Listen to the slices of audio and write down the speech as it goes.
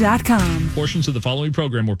.com. Portions of the following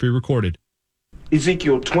program were pre-recorded.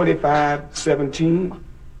 Ezekiel 25:17.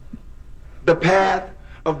 The path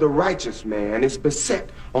of the righteous man is beset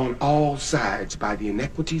on all sides by the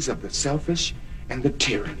iniquities of the selfish and the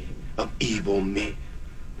tyranny of evil men.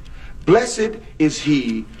 Blessed is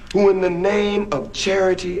he who in the name of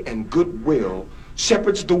charity and goodwill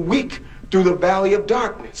shepherds the weak through the valley of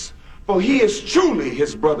darkness, for he is truly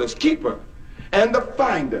his brother's keeper and the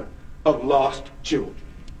finder of lost children.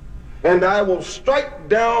 And I will strike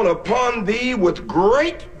down upon thee with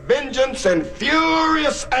great vengeance and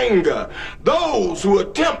furious anger those who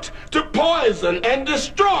attempt to poison and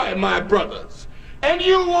destroy my brothers. And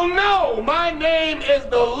you will know my name is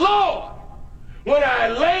the Lord when I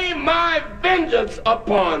lay my vengeance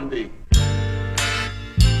upon thee.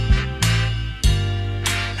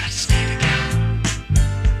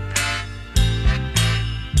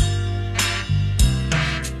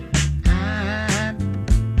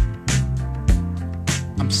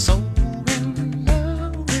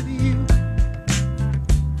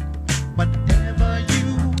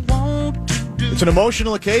 It's an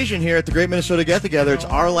emotional occasion here at the Great Minnesota Get-Together. It's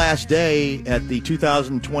our last day at the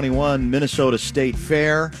 2021 Minnesota State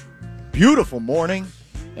Fair. Beautiful morning,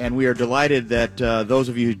 and we are delighted that those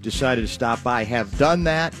of you who decided to stop by have done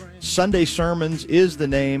that. Sunday Sermons is the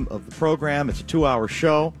name of the program. It's a 2-hour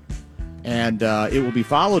show, and it will be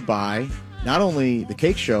followed by not only the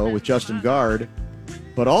Cake Show with Justin Gard,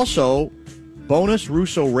 but also Bonus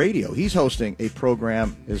Russo Radio. He's hosting a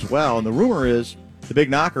program as well, and the rumor is the big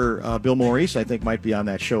knocker, Bill Maurice, I think, might be on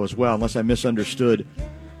that show as well, unless I misunderstood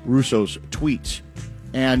Russo's tweets.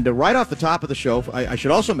 And right off the top of the show, I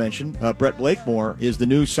should also mention Brett Blakemore is the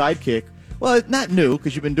new sidekick. Well, not new,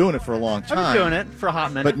 because you've been doing it for a long time. I've been doing it for a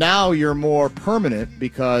hot minute. But now you're more permanent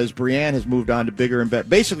because Brianne has moved on to bigger and better.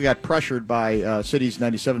 Basically got pressured by Cities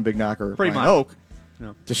 97 big knocker Pretty Brian much.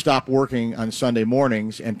 Oak to stop working on Sunday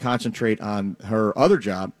mornings and concentrate on her other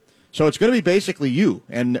job. So it's going to be basically you,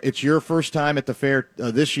 and it's your first time at the fair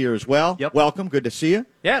this year as well. Yep. Welcome. Good to see you.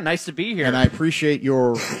 Yeah, nice to be here. And I appreciate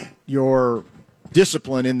your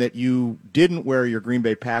discipline in that you didn't wear your Green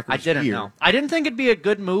Bay Packers I didn't gear. know. I didn't think it'd be a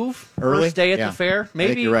good move Early? first day at Yeah. the fair. I think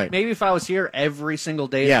Maybe you're right. maybe if I was here every single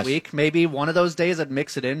day Yes. of the week, maybe one of those days I'd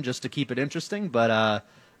mix it in just to keep it interesting. But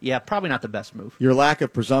yeah, probably not the best move. Your lack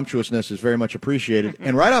of presumptuousness is very much appreciated.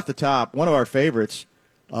 And right off the top, one of our favorites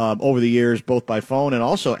over the years, both by phone and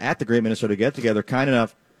also at the Great Minnesota Get-Together, kind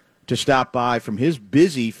enough to stop by from his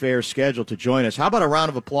busy fair schedule to join us. How about a round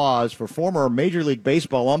of applause for former Major League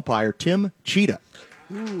Baseball umpire Tim Cheetah?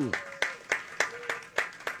 Ooh.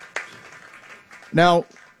 Now,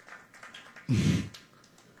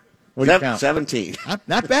 what do you count? 17.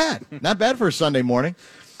 Not bad. Not bad for a Sunday morning.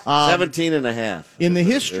 17 and a half. In the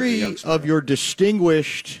history of your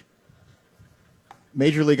distinguished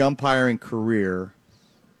Major League umpiring career,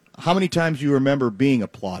 how many times do you remember being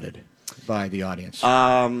applauded by the audience?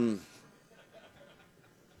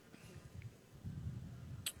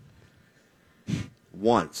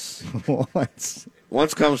 Once.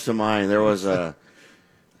 Once comes to mind. It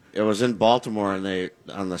was in Baltimore, and they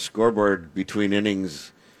on the scoreboard between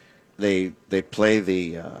innings, they play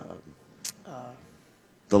the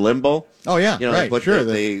limbo. Oh yeah, you know, right.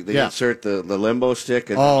 they insert the limbo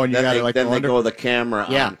stick, and and then you they go with the camera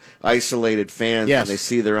on isolated fans, and they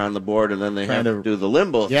see they're on the board, and then they have to do the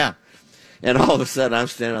limbo. Yeah. And all of a sudden, I'm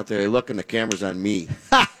standing out there, they look, and the camera's on me.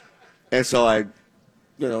 And so I,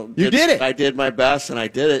 did it. I did my best, and I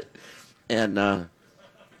did it. And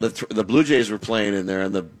the Blue Jays were playing in there,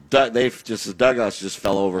 and the dugouts just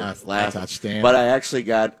fell over laughing. That's outstanding. But I actually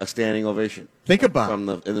got a standing ovation. Think about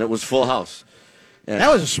it. And it was full house. And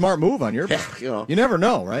that was a smart move on your part. You never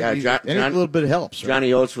know, right? Yeah, Any little bit helps. Right?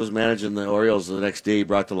 Johnny Oates was managing the Orioles the next day. He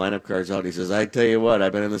brought the lineup cards out. He says, I tell you what,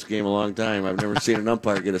 I've been in this game a long time. I've never seen an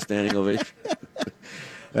umpire get a standing ovation.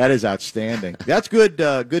 That is outstanding. That's good.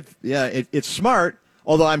 Good. Yeah, it's smart,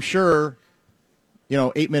 although I'm sure,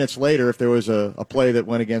 8 minutes later, if there was a play that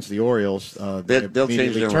went against the Orioles, they'll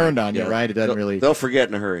change their turned mind. on you, right? It doesn't really. They'll forget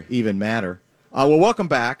in a hurry. Even matter. Well, welcome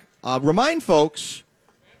back. Remind folks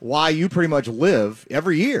why you pretty much live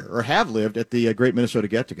every year or have lived at the Great Minnesota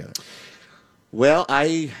Get-Together. Well,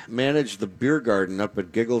 I manage the beer garden up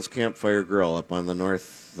at Giggles Campfire Grill up on the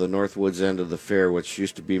North Woods end of the fair, which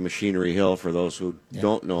used to be Machinery Hill for those who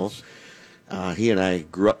don't know. He and I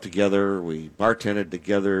grew up together. We bartended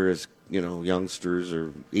together as youngsters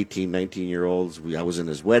or 18, 19-year-olds. I was in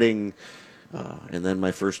his wedding. And then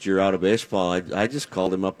my first year out of baseball, I just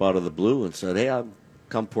called him up out of the blue and said, hey, I'll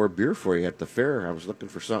come pour beer for you at the fair. I was looking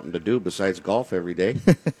for something to do besides golf every day.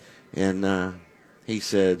 And he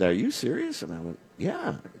said, are you serious? And I went,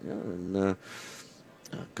 yeah. And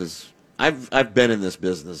because I've been in this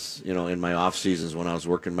business, in my off seasons when I was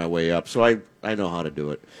working my way up, so I know how to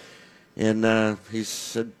do it. And he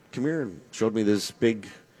said, "Come here," and showed me this big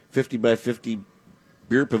 50 by 50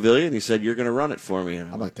 beer pavilion. He said, "You're going to run it for me." And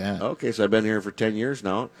How about that? Okay, so I've been here for 10 years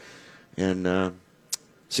now, and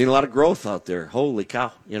seen a lot of growth out there. Holy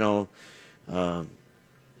cow!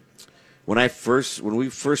 When we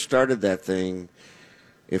first started that thing,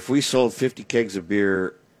 if we sold 50 kegs of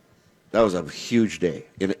beer, that was a huge day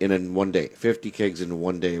in one day. 50 kegs in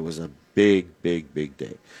one day was a big, big, big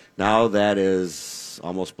day. Now that is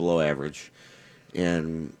almost below average.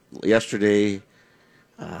 And yesterday,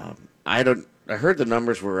 I heard the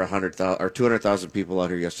numbers were 100,000 or 200,000 people out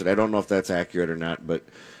here yesterday. I don't know if that's accurate or not, but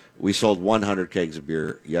we sold 100 kegs of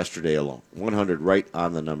beer yesterday alone. 100 right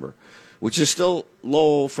on the number, which is still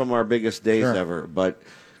low from our biggest days ever. But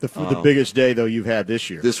The biggest day, though, you've had this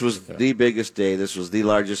year. this was the biggest day. This was the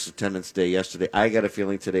largest attendance day yesterday. I got a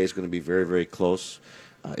feeling today is going to be very, very close,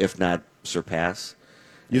 if not surpass.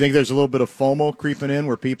 You think there's a little bit of FOMO creeping in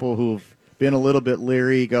where people who've been a little bit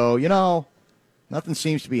leery go, nothing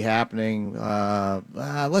seems to be happening.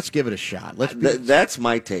 Let's give it a shot. That's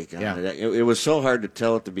my take on Yeah. it. It was so hard to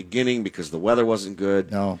tell at the beginning because the weather wasn't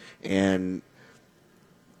good. No. And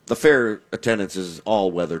the fair attendance is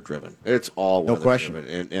all weather driven. It's all No weather question.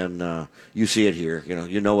 driven, and you see it here.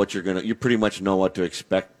 You know what you pretty much know what to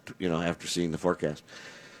expect. After seeing the forecast,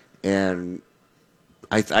 and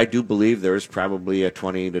I do believe there is probably a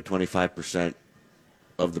 20 to 25%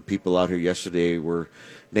 of the people out here yesterday were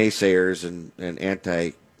naysayers and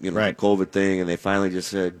anti Right. COVID thing, and they finally just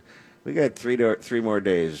said, "We got three more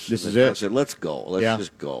days. This is I it. said, "Let's go. Let's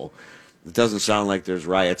just go." It doesn't sound like there's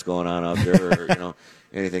riots going on out there, or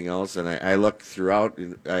anything else. And I look throughout,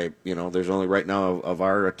 and there's only right now of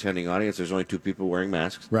our attending audience, there's only 2 people wearing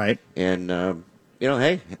masks. Right. And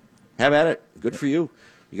hey, have at it. Good for you.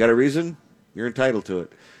 You got a reason? You're entitled to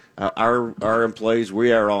it. Our employees,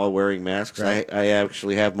 we are all wearing masks. Right. I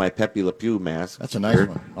actually have my Pepe Le Pew mask. That's a nice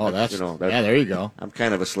one. Oh, there you go. I'm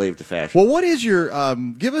kind of a slave to fashion. Well, what is your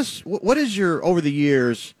what is your over the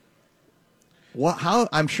years? How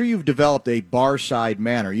I'm sure you've developed a bar side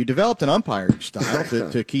manner. You developed an umpiring style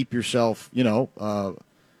to keep yourself,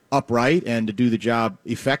 upright and to do the job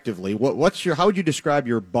effectively. How would you describe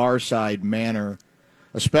your bar side manner,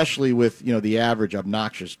 especially with the average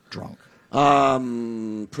obnoxious drunk?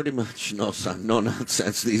 Pretty much no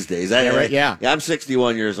nonsense these days. Yeah. I'm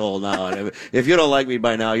 61 years old now, and if you don't like me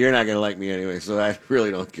by now, you're not going to like me anyway. So I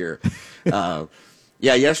really don't care.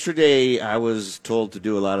 Yesterday I was told to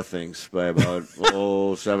do a lot of things by about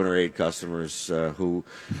 7 or 8 customers who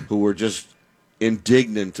were just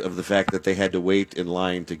indignant of the fact that they had to wait in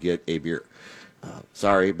line to get a beer.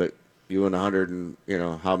 Sorry, but you and 100 and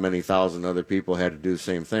how many thousand other people had to do the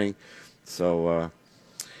same thing. So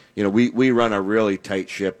we run a really tight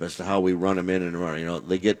ship as to how we run them in and run.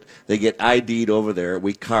 They get ID'd over there.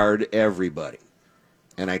 We card everybody.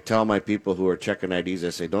 And I tell my people who are checking IDs, I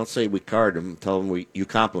say, don't say we card them. Tell them you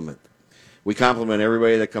compliment. We compliment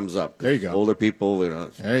everybody that comes up. There you go. Older people,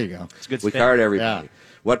 There you go. It's a good we spin. card everybody. Yeah.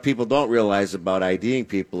 What people don't realize about IDing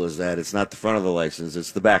people is that it's not the front of the license,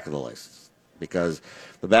 it's the back of the license. Because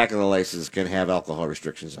the back of the license can have alcohol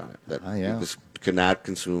restrictions on it. That you just cannot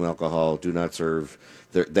consume alcohol, do not serve.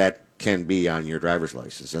 That can be on your driver's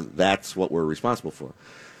license, and that's what we're responsible for.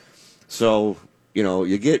 So, you'll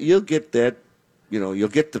get that. You'll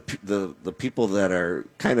get the people that are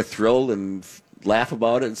kind of thrilled and laugh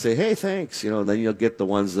about it and say, "Hey, thanks." Then you'll get the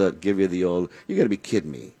ones that give you the old, "You got to be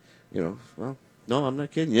kidding me." Well, no, I'm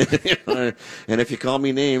not kidding you. And if you call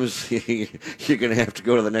me names, you're going to have to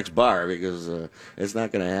go to the next bar because it's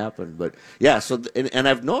not going to happen. But yeah, so and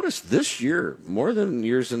I've noticed this year more than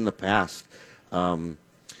years in the past,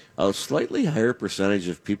 a slightly higher percentage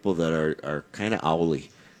of people that are kind of owly.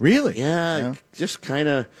 Really? Yeah, just kind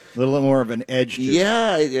of a little more of an edge to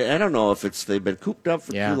Yeah, I don't know if they've been cooped up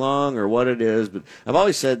for too long or what it is, but I've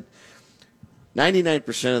always said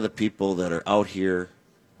 99% of the people that are out here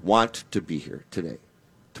want to be here today.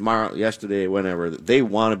 Tomorrow, yesterday, whenever, they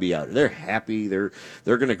want to be out. They're happy. They're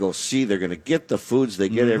going to go see. They're going to get the foods they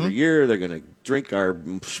get every year. They're going to drink our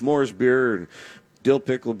s'mores beer and dill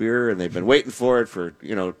pickle beer, and they've been waiting for it for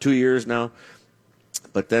 2 years now.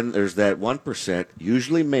 But then there's that 1%,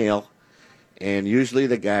 usually male, and usually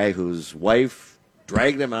the guy whose wife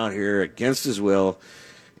dragged him out here against his will,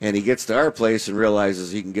 and he gets to our place and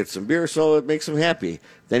realizes he can get some beer, so it makes him happy.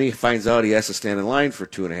 Then he finds out he has to stand in line for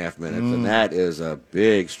 2.5 minutes, and that is a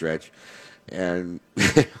big stretch. And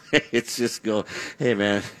it's just hey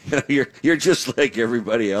man, you're just like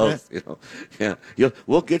everybody else, Yeah,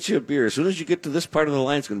 we'll get you a beer as soon as you get to this part of the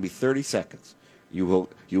line. It's going to be 30 seconds. You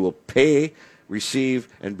will pay, receive,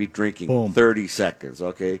 and be drinking Boom. 30 seconds.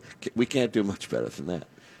 Okay, we can't do much better than that.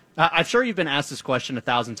 I'm sure you've been asked this question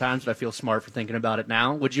 1,000 times, but I feel smart for thinking about it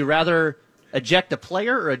now. Would you rather eject a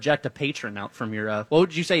player or eject a patron out from your? What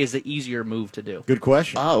would you say is the easier move to do? Good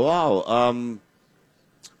question. Oh wow.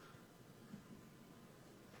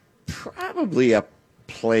 Probably a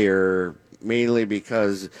player, mainly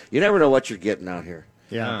because you never know what you're getting out here.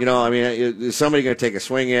 Yeah. You know, I mean, is somebody going to take a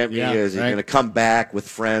swing at me? Yeah, Is he right. going to come back with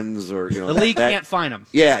friends or The league can't find him.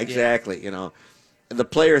 Yeah, exactly. You know, the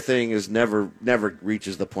player thing is never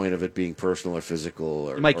reaches the point of it being personal or physical.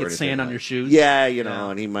 Or You might or get anything sand on like- your shoes. Yeah, you know, Yeah.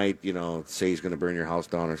 and he might, say he's going to burn your house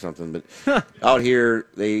down or something. But out here,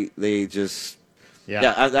 they just.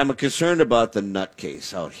 Yeah, I'm concerned about the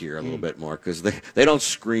nutcase out here a little bit more because they don't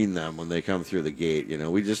screen them when they come through the gate. You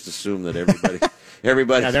know, we just assume that everybody.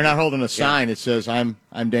 Yeah, they're not holding a sign that says I'm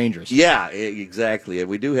dangerous. Yeah, exactly. And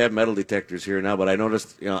we do have metal detectors here now, but I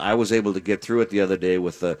noticed, I was able to get through it the other day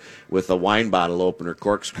with a wine bottle opener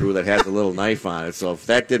corkscrew that has a little knife on it. So if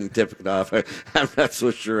that didn't tip it off, I'm not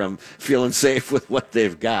so sure I'm feeling safe with what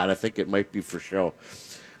they've got. I think it might be for show.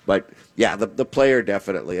 But yeah, the player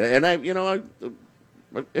definitely. And the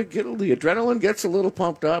adrenaline gets a little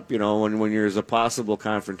pumped up, when there's a possible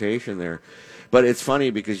confrontation there. But it's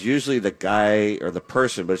funny because usually the guy or the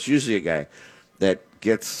person, but it's usually a guy that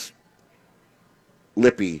gets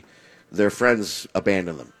lippy, their friends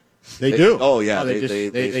abandon them. They do. Oh, yeah.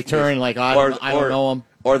 They turn like, I don't know them.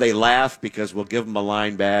 Or they laugh because we'll give them a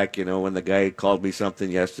line back. When the guy called me something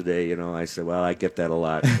yesterday, I said, well, I get that a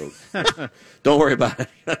lot. So don't worry about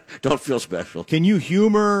it. Don't feel special. Can you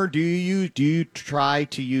humor? Do you try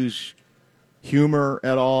to use humor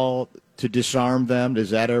at all to disarm them?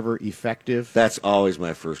 Is that ever effective? That's always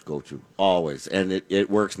my first go-to, always, and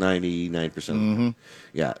it works 99% of the time.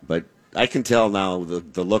 Yeah, but I can tell now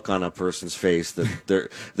the look on a person's face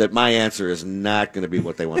that my answer is not going to be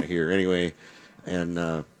what they want to hear anyway, and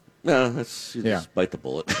just bite the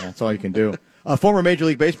bullet. That's all you can do. Former Major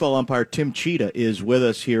League Baseball umpire Tim Cheetah is with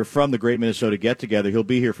us here from the Great Minnesota Get-Together. He'll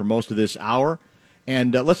be here for most of this hour.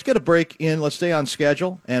 And let's get a break in. Let's stay on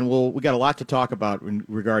schedule, and we got a lot to talk about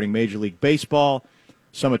regarding Major League Baseball,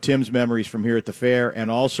 some of Tim's memories from here at the fair,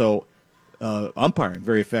 and also umpiring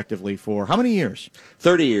very effectively for how many years?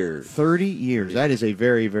 30 years. 30 years. That is a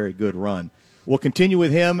very, very good run. We'll continue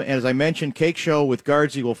with him. As I mentioned, Cake Show with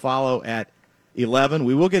Guardsy will follow at 11.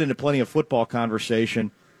 We will get into plenty of football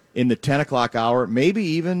conversation in the 10 o'clock hour, maybe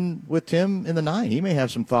even with Tim in the 9. He may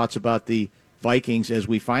have some thoughts about the Vikings as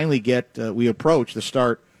we finally we approach the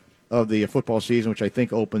start of the football season, which I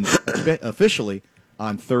think opens officially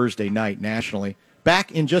on Thursday night nationally.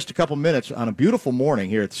 Back in just a couple minutes on a beautiful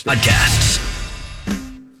morning here at the station. Podcasts.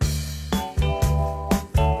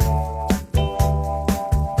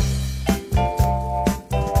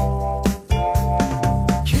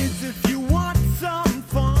 Kids, if you want some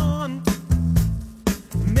fun,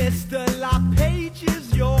 Mr. LaPage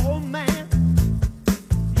is your man.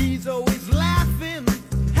 He's always laughing,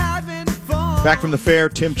 having fun. Back from the fair,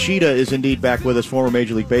 Tim Cheetah is indeed back with us, former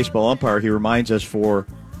Major League Baseball umpire. He reminds us for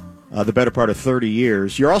the better part of 30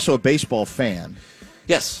 years. You're also a baseball fan.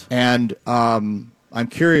 Yes. And I'm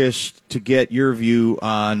curious to get your view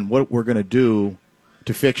on what we're going to do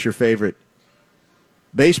to fix your favorite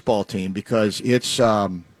baseball team, because it's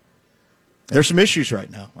there's some issues right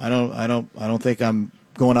now. I don't think I'm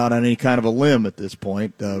going out on any kind of a limb at this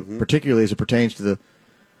point, particularly as it pertains to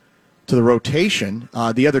the rotation.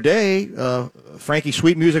 The other day, Frankie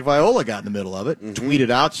Sweet Music Viola got in the middle of it, tweeted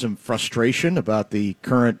out some frustration about the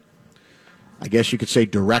current, I guess you could say,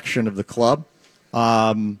 direction of the club.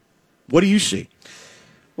 What do you see?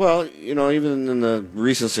 Well, even in the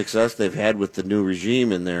recent success they've had with the new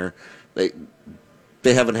regime in there, they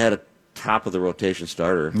haven't had a top of the rotation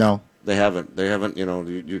starter. No, they haven't.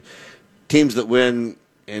 Teams that win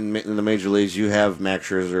in the major leagues, you have Max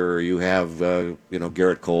Scherzer, or you have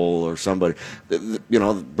Garrett Cole or somebody.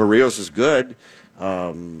 Barrios is good.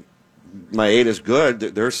 Maeda is good.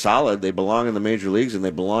 They're solid. They belong in the major leagues and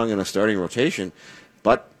they belong in a starting rotation,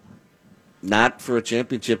 but not for a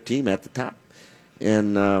championship team at the top.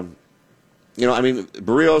 And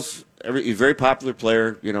Barrios, he's a very popular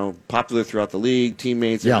player. Popular throughout the league,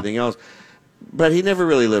 teammates, everything else. But he never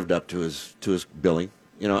really lived up to his billing.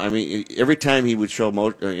 Every time he would show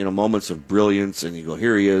moments of brilliance, and you go,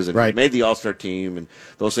 here he is, and he made the All-Star team, and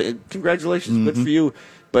they'll say, congratulations, good for you.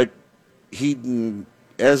 But he,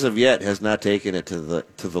 as of yet, has not taken it to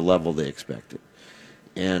the level they expected.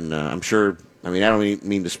 And I'm sure. I don't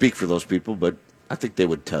mean to speak for those people, but I think they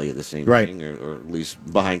would tell you the same thing, or at least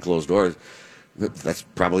behind closed doors. That's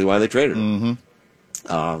probably why they traded him.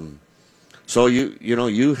 So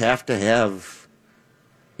you have to have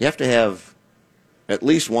at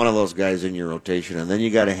least one of those guys in your rotation, and then you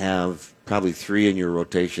got to have probably 3 in your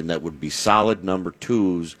rotation that would be solid number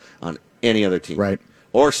 2s on any other team, Right.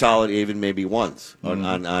 Or solid even maybe 1s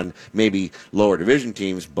on maybe lower division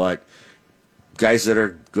teams, but guys that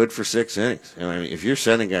are good for 6 innings. I mean, if you're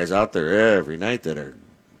sending guys out there every night that are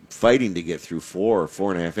fighting to get through 4 or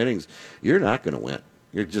 4.5 innings, you're not going to win.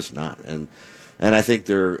 You're just not. And I think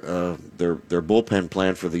their bullpen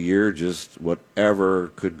plan for the year, just whatever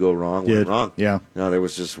could go wrong went wrong. Yeah. There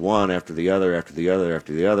was just one after the other, after the other,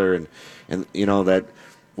 after the other, and that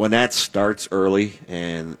when that starts early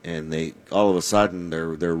and they all of a sudden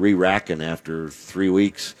they're re-racking after 3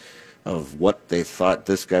 weeks of what they thought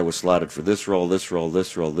this guy was slotted for this role, this role,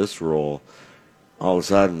 this role, this role. All of a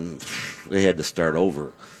sudden, they had to start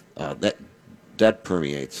over. That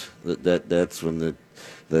permeates. That's when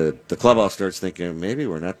the clubhouse starts thinking maybe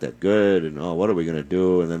we're not that good, and what are we going to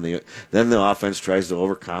do? And then the offense tries to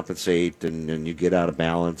overcompensate, and you get out of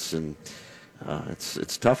balance, and it's a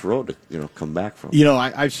tough road to come back from.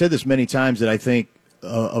 I've said this many times that I think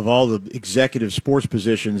of all the executive sports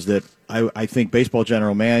positions that I think baseball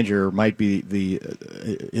general manager might be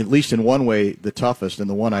at least in one way, the toughest, and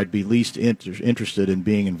the one I'd be least interested in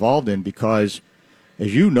being involved in, because,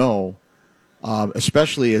 as you know,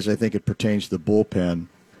 especially as I think it pertains to the bullpen,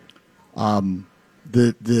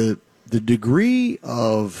 the degree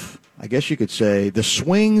of, I guess you could say, the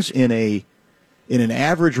swings in an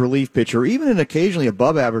average relief pitcher, or even an occasionally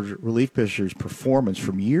above average relief pitcher's performance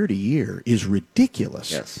from year to year is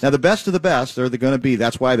ridiculous. Yes. Now, the best of the best, they're going to be,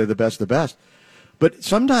 that's why they're the best of the best. But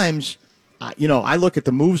sometimes, I look at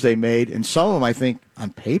the moves they made, and some of them I think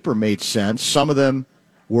on paper made sense. Some of them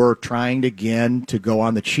were trying to go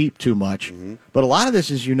on the cheap too much. Mm-hmm. But a lot of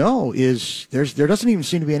this, as you know, is there doesn't even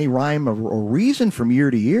seem to be any rhyme or reason from year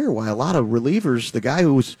to year why a lot of relievers, the guy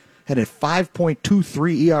who had a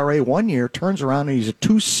 5.23 ERA one year, turns around and he's a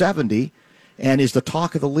 270 and is the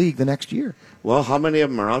talk of the league the next year. Well, how many of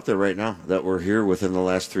them are out there right now that were here within the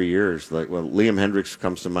last 3 years? Liam Hendricks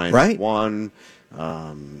comes to mind. Right. One.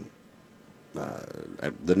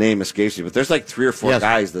 The name escapes me, but there's like 3 or 4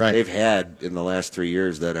 guys that they've had in the last 3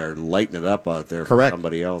 years that are lighting it up out there for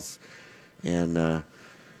somebody else. And Romo's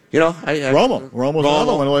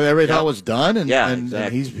another one. When everything was done, and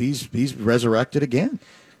exactly. he's resurrected again.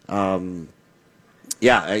 The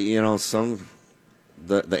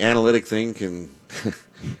analytic thing can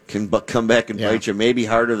come back and bite you, maybe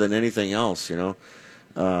harder than anything else.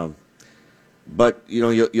 But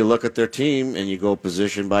you look at their team and you go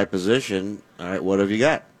position by position. All right, what have you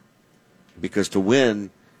got? Because to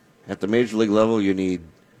win at the major league level, you need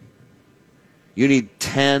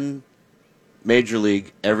 10 major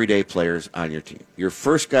league everyday players on your team. Your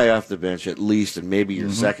first guy off the bench, at least, and maybe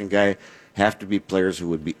your second guy, have to be players who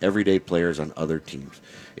would be everyday players on other teams.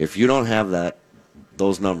 If you don't have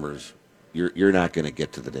those numbers, you're not going to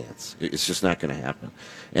get to the dance. It's just not going to happen.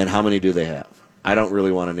 And how many do they have? I don't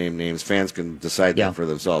really want to name names. Fans can decide that for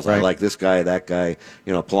themselves. Right. I like this guy, that guy.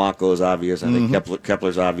 Polanco is obvious. I think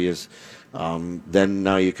Kepler's obvious. Then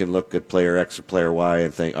now you can look at player X or player Y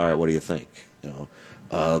and think, all right, what do you think?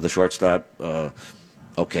 The shortstop,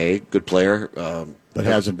 okay, good player. But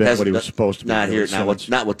hasn't been what he was supposed to be. Not here,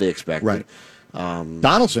 not what they expected. Right.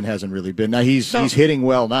 Donaldson hasn't really been. Now he's hitting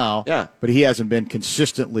well now. Yeah. But he hasn't been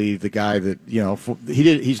consistently the guy that he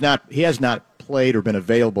has not played or been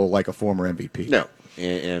available like a former MVP. No.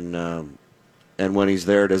 And when he's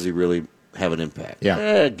there, does he really have an impact?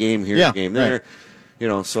 Yeah. Game here, game there.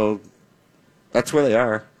 Right. So that's where they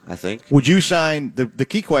are, I think. Would you sign the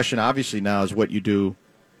key question obviously now is what you do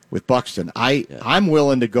with Buxton. I'm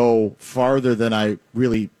willing to go farther than I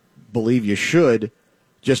really believe you should,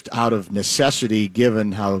 just out of necessity,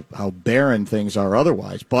 given how barren things are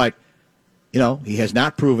otherwise. But he has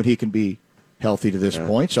not proven he can be healthy to this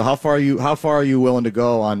point. So how far are you willing to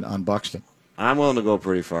go on Buxton? I'm willing to go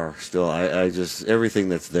pretty far still. I just everything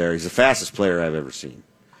that's there. He's the fastest player I've ever seen.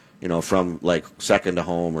 From like second to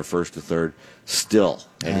home or first to third, still.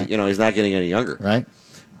 And he's not getting any younger. Right.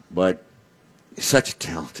 But he's such a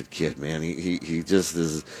talented kid, man. He just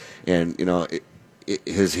is, and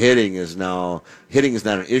his hitting is not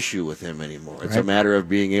an issue with him anymore. It's a matter of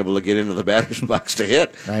being able to get into the batter's box to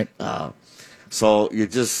hit. Right. So you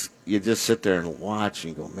just sit there and watch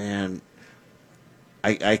and go, man,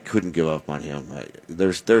 I couldn't give up on him.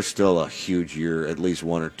 There's still a huge year, at least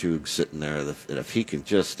 1 or 2 sitting there that if he can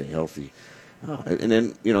just stay healthy. And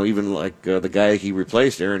then even like the guy he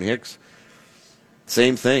replaced, Aaron Hicks.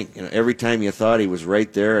 Same thing. Every time you thought he was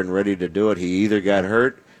right there and ready to do it, he either got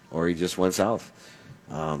hurt or he just went south.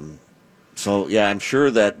 So, yeah, I'm sure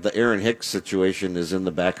that the Aaron Hicks situation is in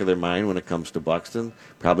the back of their mind when it comes to Buxton.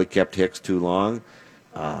 Probably kept Hicks too long.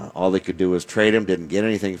 All they could do was trade him, didn't get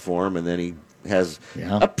anything for him, and then he has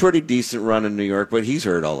a pretty decent run in New York, but he's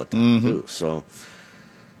hurt all the time, too. So,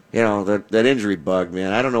 that injury bug,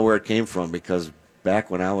 man, I don't know where it came from because back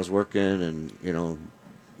when I was working and,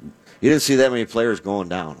 you didn't see that many players going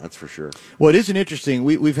down, that's for sure. Well, it is an interesting.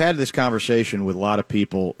 We've had this conversation with a lot of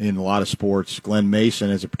people in a lot of sports. Glenn Mason,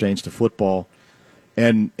 as it pertains to football,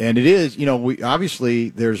 and it is. We obviously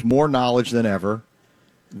there's more knowledge than ever.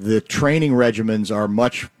 The training regimens are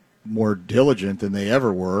much more diligent than they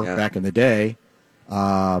ever were back in the day.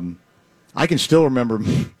 I can still remember.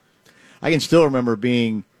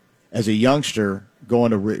 Being as a youngster going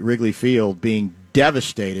to Wrigley Field, being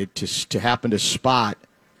devastated to happen to spot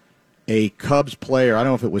a Cubs player, I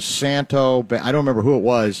don't know if it was Santo, but I don't remember who it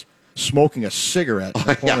was, smoking a cigarette in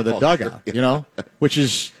the corner of the dugout, which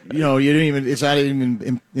is, you didn't even, it's not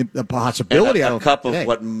even a possibility. And a cup of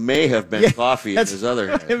what may have been coffee in his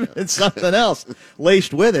other hand. It's something else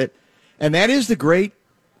laced with it. And that is the great,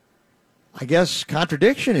 I guess,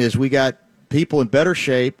 contradiction is we got people in better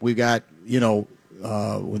shape. We got,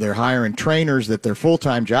 they're hiring trainers that their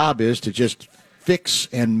full-time job is to just fix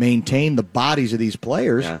and maintain the bodies of these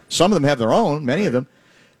players. Yeah. Some of them have their own, many of them,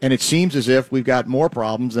 and it seems as if we've got more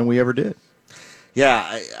problems than we ever did.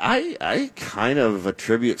 Yeah, I kind of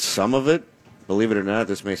attribute some of it, believe it or not,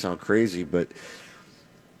 this may sound crazy, but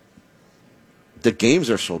the games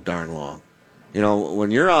are so darn long. When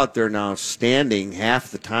you're out there now standing half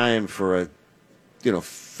the time for a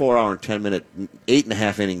 4-hour and 10-minute,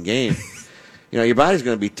 8.5-inning game, your body's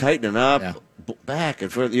going to be tightening up. Back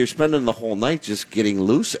and forth. You're spending the whole night just getting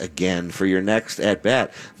loose again for your next at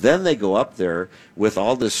bat. Then they go up there with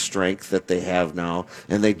all this strength that they have now,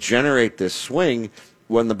 and they generate this swing.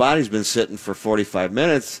 When the body's been sitting for 45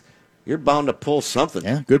 minutes, you're bound to pull something.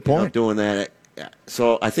 Yeah, good point. Doing that,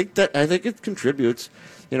 so I think it contributes.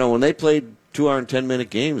 When they played 2-hour and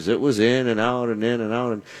 10-minute games, it was in and out and in and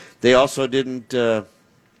out, and they also didn't. If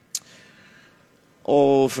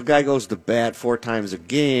a guy goes to bat 4 times a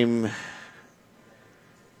game,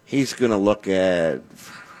 he's going to look at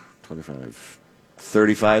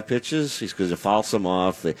 35 pitches. He's going to foul some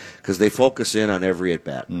off because they focus in on every at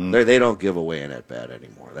bat. They don't give away an at bat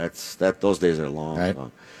anymore. Those days are long. Right.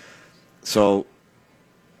 Long. So,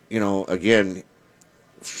 again,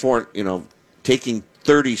 taking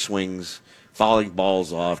 30 swings, fouling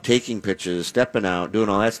balls off, taking pitches, stepping out, doing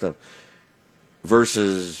all that stuff,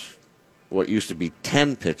 versus what used to be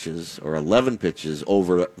 10 pitches or 11 pitches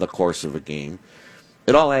over the course of a game.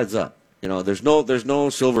 It all adds up. There's no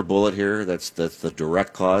silver bullet here. That's the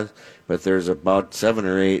direct cause, but there's about 7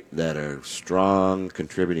 or 8 that are strong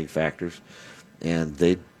contributing factors, and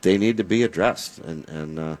they need to be addressed.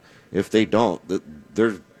 And if they don't,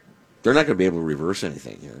 they're not going to be able to reverse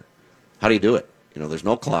anything here. How do you do it? There's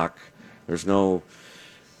no clock. There's no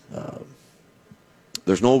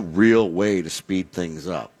real way to speed things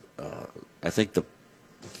up. I think the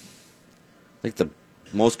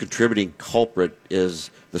most contributing culprit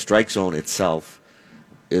is the strike zone itself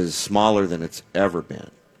is smaller than it's ever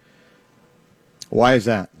been. Why is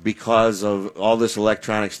that? Because of all this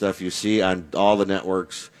electronic stuff you see on all the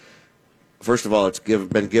networks. First of all, it's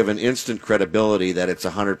been given instant credibility that it's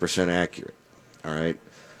 100% accurate. All right.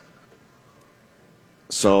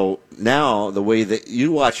 So now the way that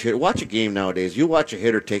you watch a game nowadays, you watch a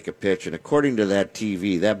hitter take a pitch, and according to that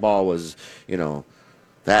TV, that ball was,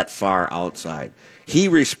 that far outside. He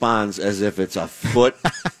responds as if it's a foot.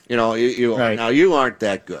 Right. Now you aren't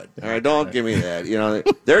that good. All right, don't give me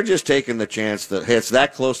that. They're just taking the chance that hey, it's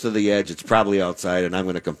that close to the edge. It's probably outside, and I'm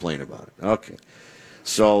going to complain about it. Okay,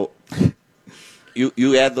 so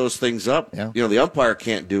you add those things up. Yeah. The umpire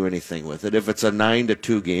can't do anything with it. If it's a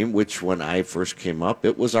 9-2 game, which when I first came up,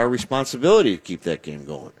 it was our responsibility to keep that game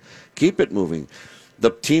going, keep it moving.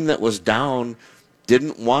 The team that was down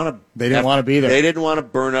didn't want to. They didn't want to be there. They didn't want to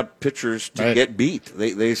burn up pitchers to get beat.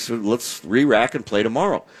 They said, let's re-rack and play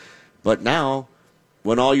tomorrow. But now,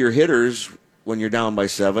 when all your hitters, when you're down by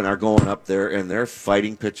 7, are going up there and they're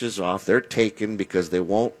fighting pitches off, they're taken because they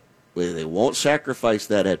won't sacrifice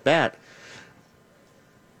that at bat.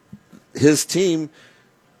 His team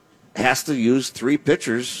has to use 3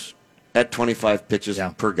 pitchers at 25 pitches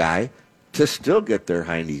per guy to still get their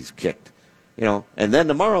hindies kicked. And then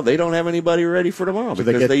tomorrow they don't have anybody ready for tomorrow so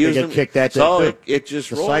because they use get them. Kicked that so it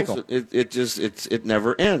just the rolls. Cycle. It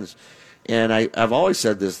never ends. And I've always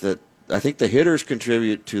said this, that I think the hitters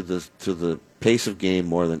contribute to the pace of game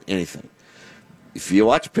more than anything. If you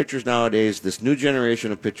watch pitchers nowadays, this new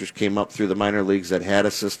generation of pitchers came up through the minor leagues that had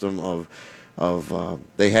a system of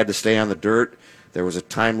they had to stay on the dirt. There was a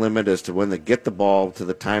time limit as to when they get the ball to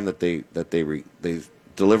the time that they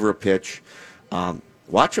deliver a pitch.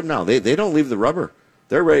 Watch them now. They don't leave the rubber.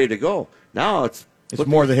 They're ready to go. Now it's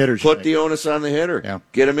more the hitters. Put the onus on the hitter. Yeah.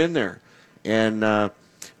 Get them in there. And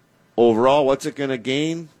overall, what's it going to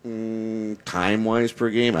gain? Time-wise per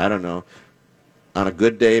game, I don't know. On a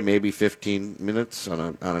good day, maybe 15 minutes.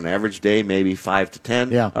 On an average day, maybe 5 to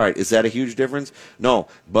 10. Yeah. All right. Is that a huge difference? No.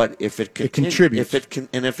 But if it contributes,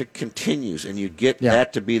 if it continues, and you get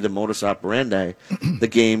that to be the modus operandi, the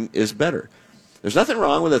game is better. There's nothing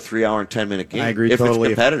wrong with a 3-hour and 10-minute game. I agree if totally.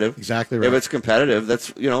 It's competitive. Exactly right. If it's competitive,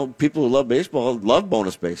 that's people who love baseball love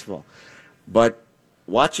bonus baseball. But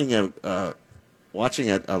watching an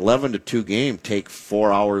 11-2 game take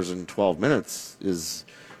 4 hours and 12 minutes is.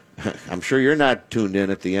 I'm sure you're not tuned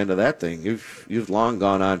in at the end of that thing. You've long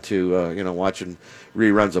gone on to watching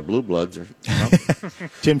reruns of Blue Bloods.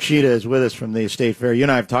 Tim Cheetah is with us from the State Fair. You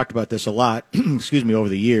and I have talked about this a lot. Excuse me, over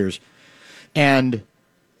the years, and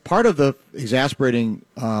part of the exasperating,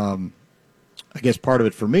 I guess, part of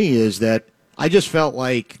it for me is that I just felt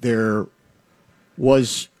like there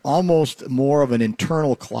was almost more of an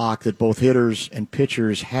internal clock that both hitters and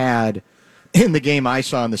pitchers had in the game I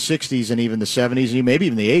saw in the 60s and even the 70s and maybe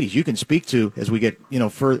even the 80s. You can speak to as we get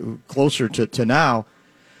closer to now.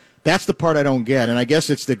 That's the part I don't get, and I guess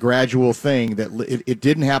it's the gradual thing that it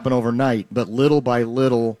didn't happen overnight, but little by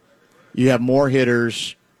little you have more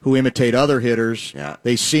hitters who imitate other hitters. Yeah.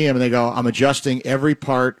 They see them and they go, I'm adjusting every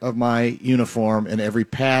part of my uniform and every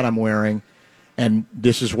pad I'm wearing, and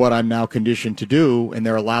this is what I'm now conditioned to do, and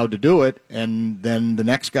they're allowed to do it, and then the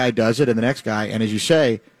next guy does it and the next guy, and as you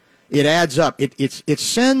say, it adds up. It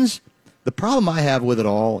sends – the problem I have with it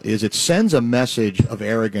all is it sends a message of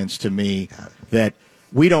arrogance to me that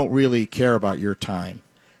we don't really care about your time,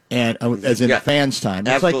 and as in the fans' time.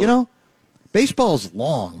 It's Absolutely. like, baseball's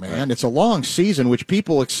long, man. Right. It's a long season, which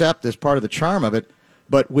people accept as part of the charm of it,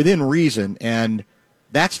 but within reason, and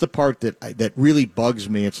that's the part that really bugs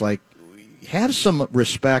me. It's like, have some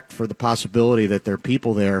respect for the possibility that there are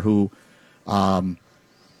people there who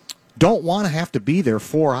don't want to have to be there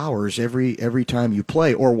 4 hours every time you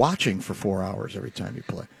play, or watching for 4 hours every time you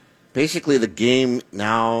play. Basically, the game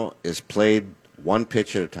now is played one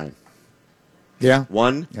pitch at a time. Yeah,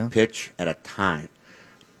 one pitch at a time.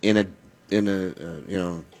 In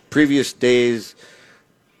a previous days,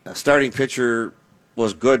 a starting pitcher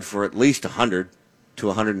was good for at least 100 to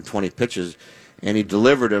 120 pitches, and he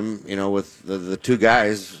delivered them. With the two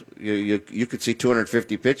guys, you could see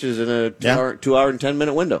 250 pitches in a 2 hour and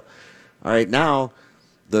 10-minute window. All right, now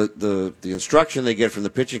the instruction they get from the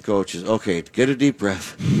pitching coach is, okay, get a deep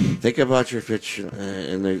breath, think about your pitch,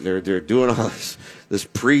 and they're doing all this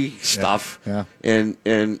pre stuff, and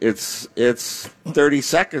it's 30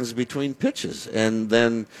 seconds between pitches, and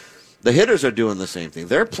then the hitters are doing the same thing.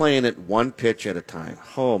 They're playing it one pitch at a time.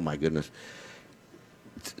 Oh my goodness.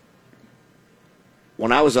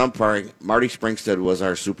 When I was umpiring, Marty Springstead was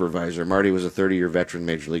our supervisor. Marty was a 30-year veteran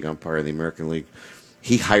Major League umpire in the American League.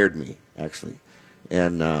 He hired me, actually,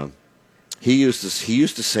 and he used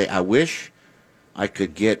to say, I wish I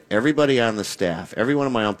could get everybody on the staff, every one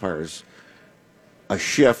of my umpires, a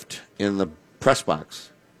shift in the press box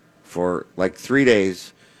for like 3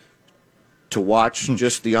 days to watch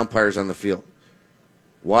just the umpires on the field.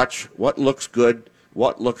 Watch what looks good,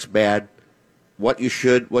 what looks bad, what you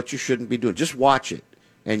shouldn't be doing. Just watch it,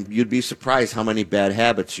 and you'd be surprised how many bad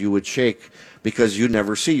habits you would shake because you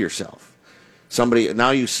never see yourself.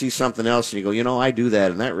 Now you see something else and you go, I do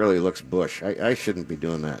that, and that really looks bush. I shouldn't be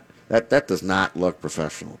doing that. That does not look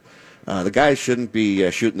professional. The guys shouldn't be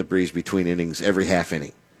shooting the breeze between innings every half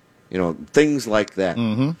inning. Things like that.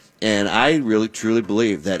 Mm-hmm. And I really, truly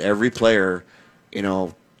believe that every player,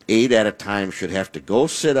 8 at a time should have to go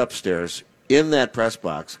sit upstairs in that press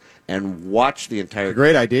box and watch the entire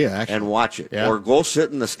great idea, actually. And watch it. Yeah. Or go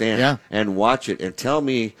sit in the stand and watch it and tell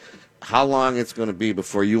me how long it's going to be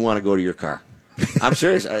before you want to go to your car. I'm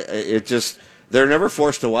serious. They're never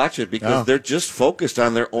forced to watch it because they're just focused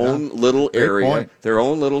on their own little area, their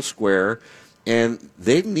own little square, and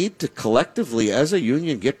they need to collectively, as a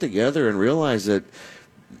union, get together and realize that,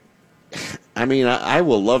 I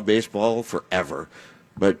will love baseball forever,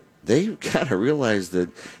 but they've got to realize that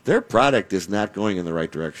their product is not going in the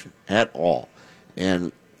right direction at all.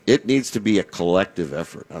 And it needs to be a collective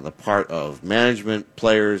effort on the part of management,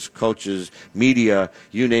 players, coaches, media,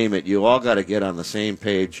 you name it. You all got to get on the same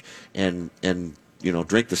page and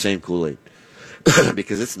drink the same Kool-Aid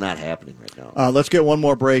because it's not happening right now. Let's get one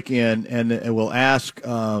more break in, and we'll ask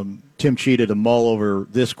Tim Cheetah to mull over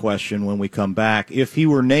this question when we come back. If he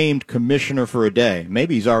were named commissioner for a day,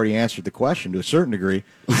 maybe he's already answered the question to a certain degree.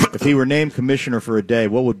 If he were named commissioner for a day,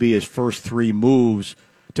 what would be his first 3 moves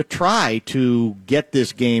to try to get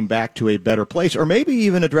this game back to a better place, or maybe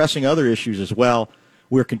even addressing other issues as well?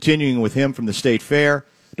 We're continuing with him from the State Fair.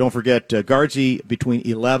 Don't forget Guardsy between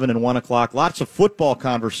 11 and 1 o'clock. Lots of football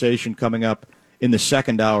conversation coming up in the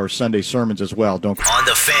second hour of Sunday sermons as well. Don't On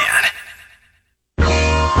the Fan.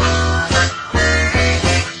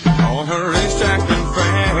 On her racetrack in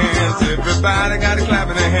France, everybody got a clap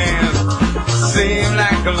in their hands. Seemed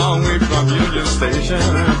like a long way from Union Station.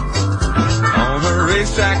 On her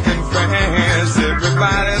racetrack in France,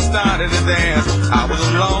 everybody started to dance. I was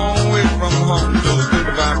a long way from home, those good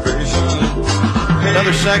vibrations.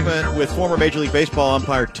 Another segment with former Major League Baseball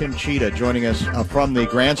umpire Tim Cheetah joining us from the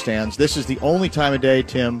grandstands. This is the only time of day,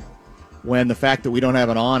 Tim, when the fact that we don't have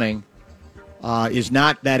an awning is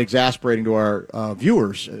not that exasperating to our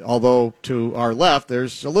viewers. Although to our left,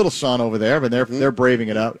 there's a little sun over there, but they're braving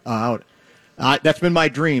it out. That's been my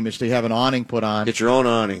dream, is to have an awning put on. Get your own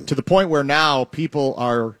awning. To the point where now people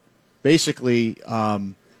are basically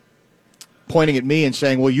pointing at me and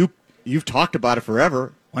saying, well, you've talked about it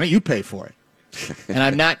forever. Why don't you pay for it? And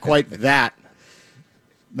I'm not quite that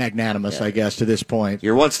magnanimous, I guess, to this point.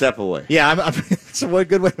 You're one step away. Yeah, it's a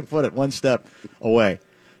good way to put it, one step away.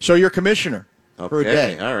 So you're commissioner for a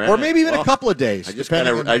day. All right. Or maybe even a couple of days. I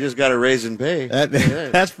just got a raise in pay.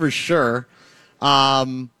 That's for sure. What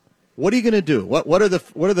are you going to do? What are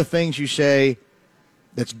the things you say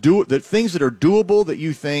that things that are doable that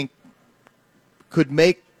you think could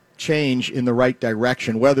make change in the right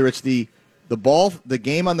direction, whether it's the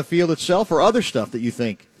game on the field itself, or other stuff that you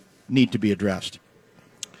think need to be addressed?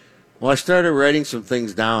 Well, I started writing some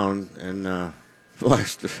things down, and I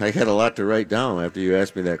had a lot to write down after you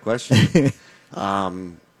asked me that question.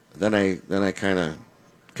 Then I kind of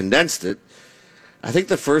condensed it. I think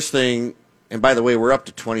the first thing, and by the way, we're up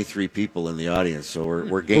to 23 people in the audience, so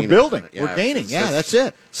we're gaining. We're building. We're gaining. Yeah, that's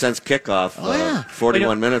it. Since kickoff,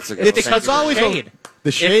 41 minutes ago. It's always shade.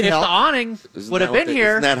 The shade if helped. the awning would have been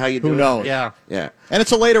here. Isn't that how you do Who it? knows? Yeah. Yeah. And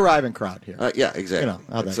it's a late arriving crowd here. Yeah, exactly. You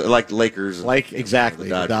know, it's like Lakers. Exactly.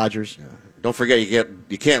 The Dodgers. Yeah. Don't forget,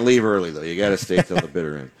 you can't leave early, though. You got to stay till the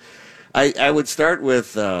bitter end. I would start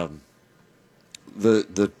with the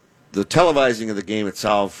televising of the game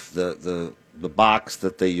itself, the box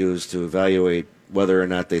that they use to evaluate whether or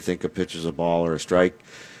not they think a pitch is a ball or a strike.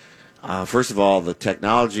 First of all, the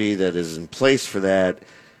technology that is in place for that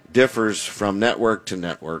differs from network to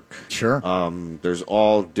network. Sure. There's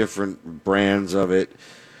all different brands of it,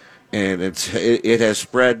 and it has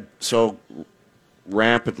spread so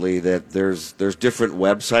rampantly that there's different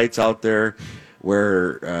websites out there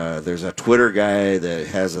where there's a Twitter guy that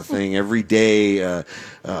has a thing every day.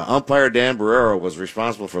 Umpire Dan Barrero was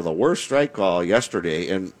responsible for the worst strike call yesterday,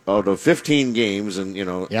 and out of 15 games and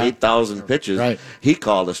 8,000 pitches, right, he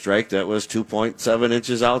called a strike that was 2.7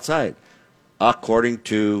 inches outside. According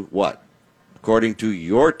to what? According to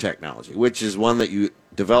your technology, which is one that you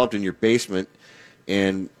developed in your basement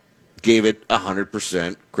and gave it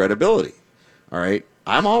 100% credibility. All right?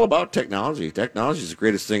 I'm all about technology. Technology is the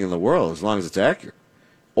greatest thing in the world as long as it's accurate,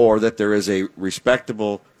 or that there is a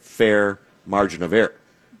respectable, fair margin of error,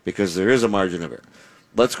 because there is a margin of error.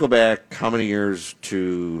 Let's go back how many years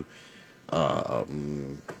to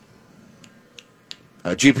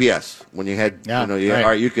GPS, when you had,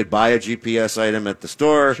 right. You could buy a GPS item at the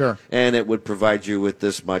store, sure, and it would provide you with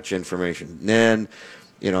this much information. Then,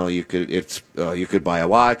 you could buy a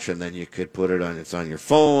watch, and then you could put it on. It's on your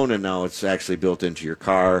phone, and now it's actually built into your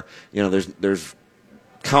car. There's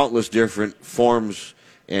countless different forms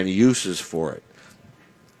and uses for it.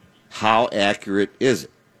 How accurate is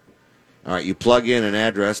it? All right, you plug in an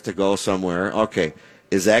address to go somewhere. Okay,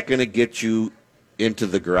 is that going to get you into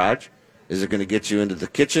the garage? Is it going to get you into the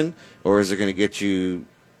kitchen, or is it going to get you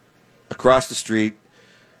across the street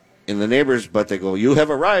in the neighbors? But they go, you have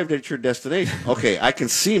arrived at your destination. Okay, I can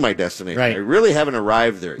see my destination. Right. I really haven't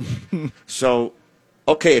arrived there yet. So,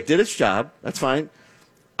 okay, it did its job. That's fine.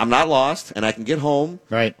 I'm not lost, and I can get home.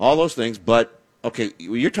 Right. All those things. But, okay,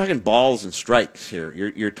 you're talking balls and strikes here.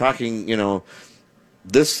 You're talking,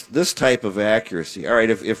 this type of accuracy. All right,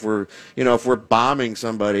 if we're bombing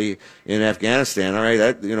somebody in Afghanistan, all right,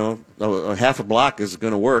 that a half a block is going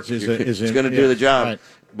to work. It's going to do the job. Right.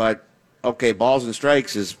 But okay, balls and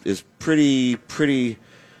strikes is pretty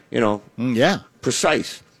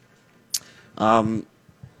precise.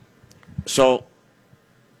 So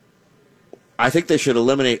I think they should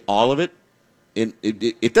eliminate all of it.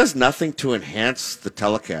 It does nothing to enhance the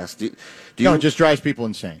telecast. It just drives people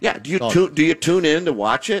insane. Yeah. Do you tune in to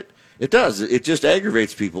watch it? It does. It just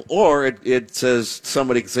aggravates people. Or it says,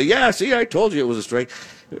 somebody can say, yeah, see, I told you it was a strike.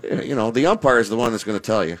 The umpire is the one that's going to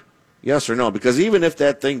tell you yes or no. Because even if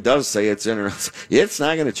that thing does say it's in or out, it's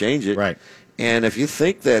not going to change it. Right. And if you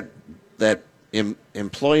think that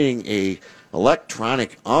employing a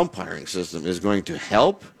electronic umpiring system is going to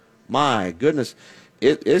help, my goodness,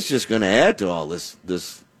 it's just going to add to all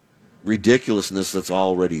this ridiculousness that's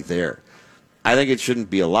already there. I think it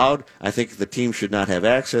shouldn't be allowed. I think the team should not have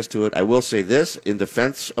access to it. I will say this in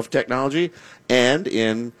defense of technology and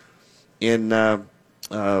in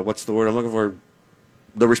what's the word I'm looking for?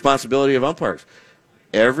 The responsibility of umpires.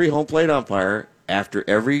 Every home plate umpire, after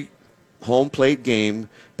every home plate game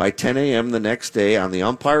by 10 a.m. the next day on the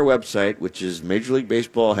umpire website, which is Major League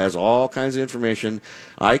Baseball, has all kinds of information.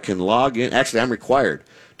 I can log in. Actually, I'm required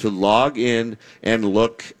to log in and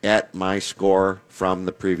look at my score from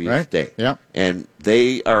the previous day. Yeah. And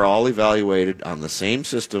they are all evaluated on the same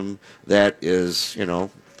system that is,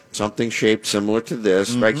 something shaped similar to this.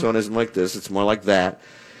 Strike zone isn't like this. It's more like that.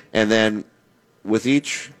 And then with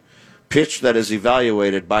each pitch that is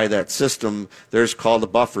evaluated by that system, there's called a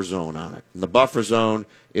buffer zone on it. And the buffer zone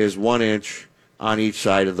is 1 inch on each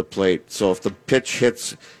side of the plate. So if the pitch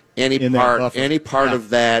hits any part of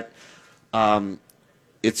that,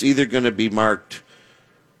 it's either going to be marked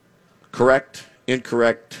correct,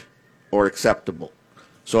 incorrect, or acceptable.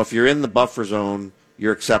 So if you're in the buffer zone,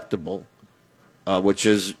 you're acceptable, which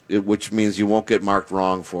means you won't get marked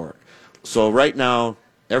wrong for it. So right now,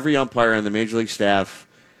 every umpire in the Major League staff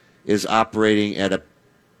is operating at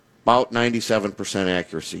about 97%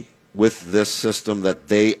 accuracy with this system that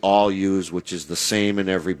they all use, which is the same in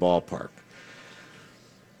every ballpark.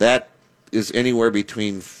 That is anywhere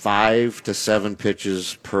between 5 to 7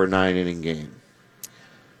 pitches per 9-inning game.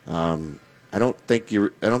 I don't think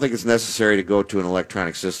it's necessary to go to an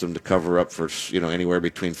electronic system to cover up for anywhere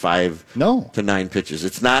between 5 to 9 pitches.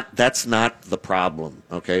 That's not the problem.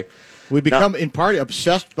 Okay. We become in part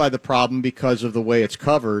obsessed by the problem because of the way it's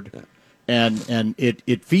covered, and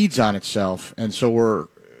it feeds on itself, and so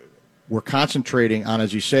we're concentrating on,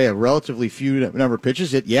 as you say, a relatively few number of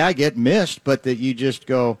pitches that get missed, but that you just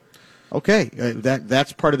go, okay,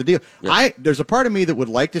 that's part of the deal. Yeah. There's a part of me that would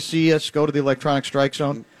like to see us go to the electronic strike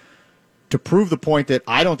zone to prove the point that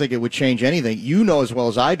I don't think it would change anything. You know as well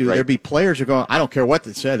as I do, there'd be players who are going, I don't care what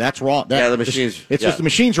they said, that's wrong. The machine's just the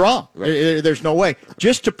machine's wrong. Right. There's no way.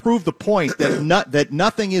 Just to prove the point that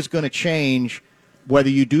nothing is going to change whether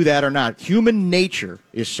you do that or not. Human nature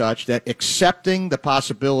is such that accepting the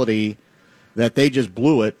possibility that they just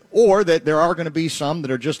blew it, or that there are going to be some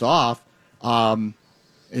that are just off,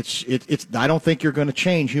 it's. I don't think you're going to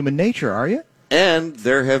change human nature, are you? And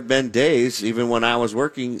there have been days, even when I was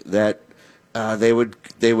working, that they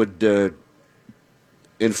would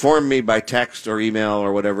inform me by text or email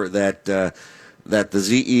or whatever that the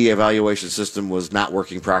ZE evaluation system was not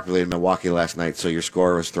working properly in Milwaukee last night, so your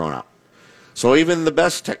score was thrown out. So even the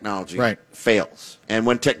best technology fails. And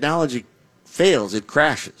when technology fails, it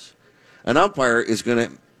crashes. An umpire is going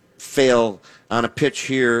to fail on a pitch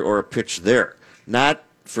here or a pitch there, not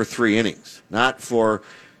for 3 innings, not for.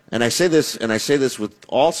 And I say this with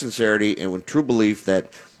all sincerity and with true belief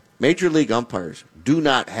that Major League umpires do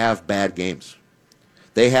not have bad games.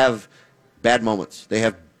 They have bad moments. They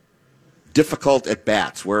have difficult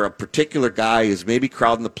at-bats where a particular guy is maybe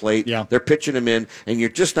crowding the plate. Yeah. They're pitching him in, and you're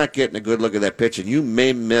just not getting a good look at that pitch, and you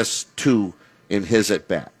may miss 2 in his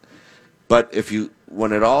at-bat. But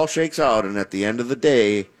when it all shakes out, and at the end of the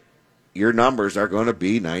day, your numbers are going to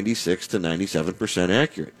be 96 to 97%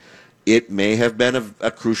 accurate. It may have been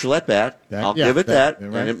a crucial at-bat. I'll give it that.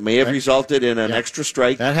 Right, and it may have resulted in an extra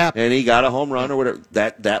strike. That happened. And he got a home run or whatever.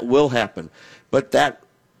 That will happen. But that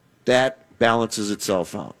balances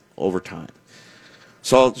itself out over time.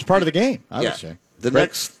 So it's part of the game, I would say. The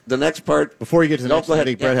next part. Before you get to the next, I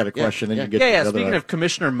think Brett had a question. And you get to the Speaking of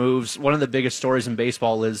commissioner moves, one of the biggest stories in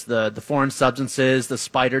baseball is the foreign substances, the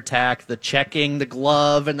spider tack, the checking the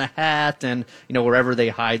glove and the hat, and wherever they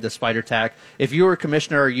hide the spider tack. If you were a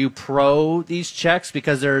commissioner, are you pro these checks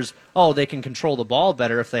because they can control the ball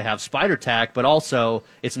better if they have spider tack, but also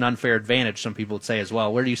it's an unfair advantage, some people would say as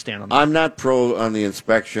well. Where do you stand on that? I'm not pro on the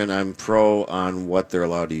inspection. I'm pro on what they're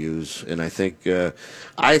allowed to use. And I think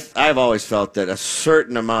I've always felt that a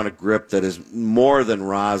certain amount of grip that is more than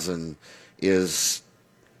rosin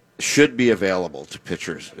should be available to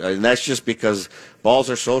pitchers. And that's just because balls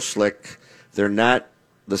are so slick.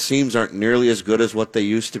 The seams aren't nearly as good as what they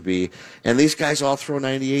used to be. And these guys all throw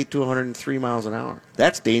 98 to 103 miles an hour.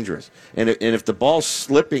 That's dangerous. And if the ball's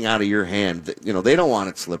slipping out of your hand, they don't want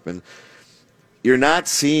it slipping. You're not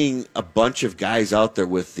seeing a bunch of guys out there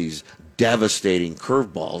with these devastating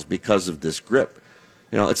curveballs because of this grip.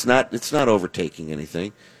 It's not overtaking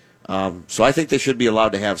anything. So I think they should be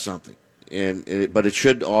allowed to have something, but it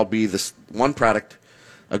should all be this one product.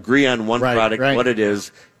 Agree on one product, what it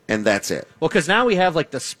is, and that's it. Well, because now we have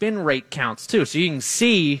like the spin rate counts too, so you can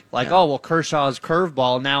see Kershaw's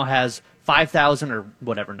curveball now has 5,000 or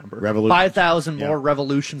whatever number, 5,000 more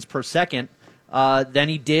revolutions per second than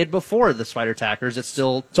he did before the Spider Tackers. It's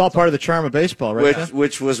all part of the charm of baseball, right?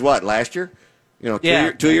 Which was what, last year? 2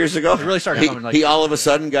 years ago. It really started coming. He all of a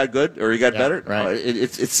sudden got good, or he got better. Right.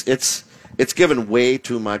 It's given way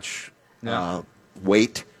too much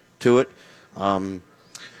weight to it, and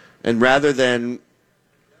rather than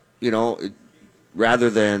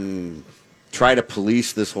try to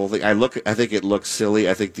police this whole thing, I think it looks silly.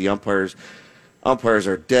 I think the umpires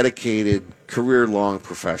are dedicated, career-long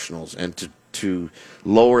professionals, and to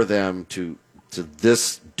lower them to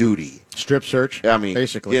this duty. Strip search, I mean,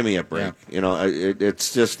 basically. Give me a break. Yeah.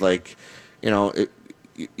 It's just like,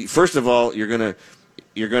 first of all, you're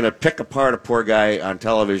gonna pick apart a poor guy on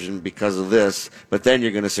television because of this, but then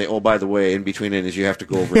you're gonna say, oh, by the way, in between innings, you have to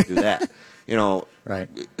go over and do that. Right.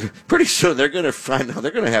 Pretty soon they're gonna find out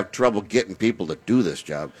they're gonna have trouble getting people to do this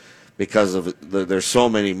job because of there's so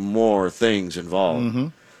many more things involved. Mm-hmm.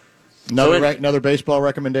 Another baseball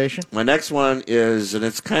recommendation? My next one is, and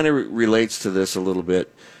it's kind of relates to this a little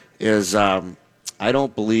bit, is I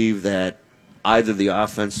don't believe that either the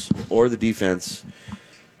offense or the defense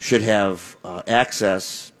should have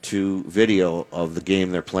access to video of the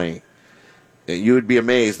game they're playing. You would be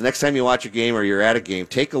amazed. The next time you watch a game or you're at a game,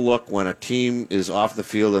 take a look when a team is off the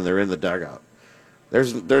field and they're in the dugout.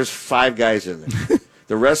 There's 5 guys in there.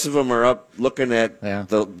 The rest of them are up looking at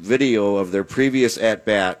the video of their previous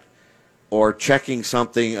at-bat, or checking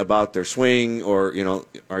something about their swing, or, all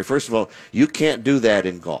right, first of all, you can't do that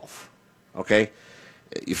in golf, okay?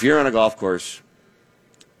 If you're on a golf course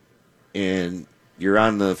and you're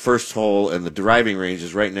on the first hole and the driving range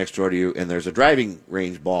is right next door to you and there's a driving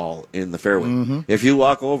range ball in the fairway, if you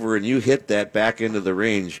walk over and you hit that back into the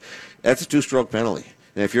range, that's a 2-stroke penalty.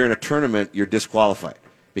 And if you're in a tournament, you're disqualified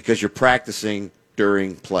because you're practicing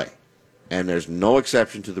during play. And there's no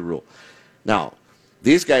exception to the rule. Now,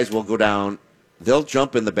 these guys will go down, they'll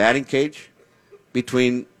jump in the batting cage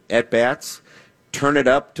between at-bats, turn it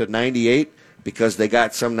up to 98 because they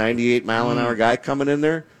got some 98-mile-an-hour guy coming in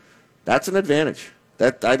there. That's an advantage.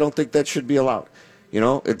 I don't think that should be allowed.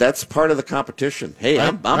 That's part of the competition. Hey,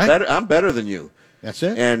 I'm better. I'm better than you. That's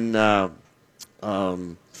it. And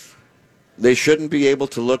they shouldn't be able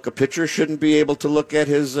to look. A pitcher shouldn't be able to look at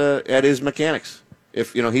his mechanics.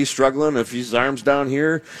 If he's struggling, if his arm's down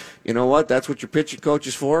here, you know what? That's what your pitching coach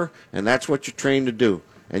is for, and that's what you're trained to do.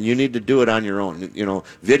 And you need to do it on your own.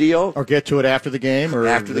 Video or get to it after the game, or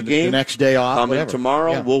after the game, the next day off. Come in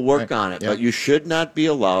tomorrow. We'll work on it. Yeah. But you should not be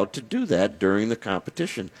allowed to do that during the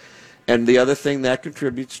competition. And the other thing that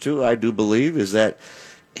contributes to, I do believe, is that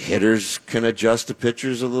hitters can adjust to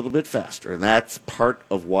pitchers a little bit faster, and that's part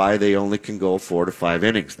of why they only can go 4 to 5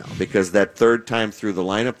 innings now, because that third time through the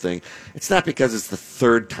lineup thing, it's not because it's the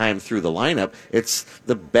third time through the lineup, it's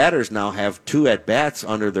the batters now have 2 at-bats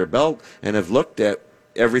under their belt and have looked at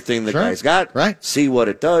everything the guy's got, see what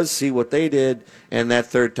it does, see what they did, and that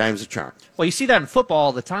third time's a charm. Well, you see that in football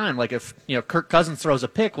all the time. Like if Kirk Cousins throws a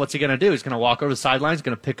pick, what's he going to do? He's going to walk over the sidelines, he's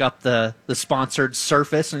going to pick up the sponsored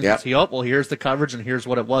surface and see, well, here's the coverage and here's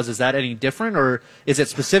what it was. Is that any different, or is it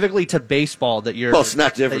specifically to baseball that you're? Well, it's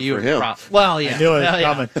not different for him. Well, yeah, I knew it was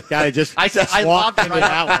coming. Guy just I walked walked into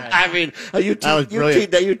that one. I mean,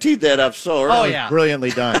 you teed that up so early. Oh yeah,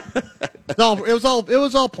 brilliantly done. It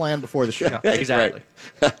was all planned before the show. Yeah, exactly.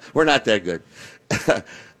 Right. We're not that good.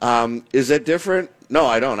 Is it different? No,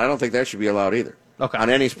 I don't. I don't think that should be allowed either. Okay. On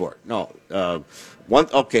any sport. No.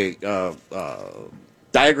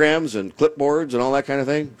 Diagrams and clipboards and all that kind of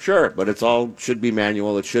thing? Sure, but it's all should be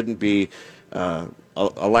manual. It shouldn't be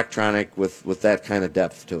electronic with that kind of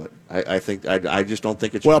depth to it. I just don't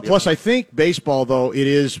think it should Well, be plus allowed. I think baseball, though,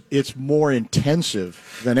 it's more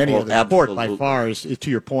intensive than any other sport by far, is to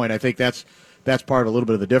your point. I think that's part of a little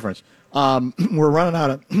bit of the difference. We're running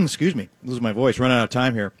out of, excuse me, losing my voice, running out of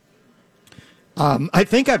time here. I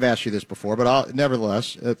think I've asked you this before, but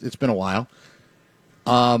nevertheless, it's been a while.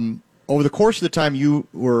 Over the course of the time you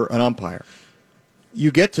were an umpire,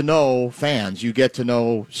 you get to know fans, you get to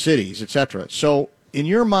know cities, etc. So, in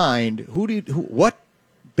your mind, what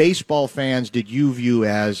baseball fans did you view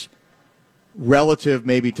as relative,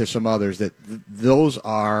 maybe to some others, that those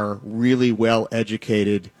are really well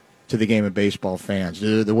educated to the game of baseball fans?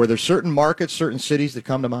 Were there certain markets, certain cities that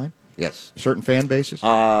come to mind? Yes. Certain fan bases?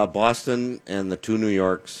 Boston and the 2 New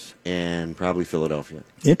Yorks and probably Philadelphia.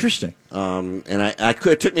 Interesting. And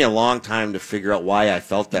it took me a long time to figure out why I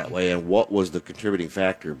felt that way and what was the contributing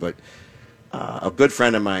factor. But a good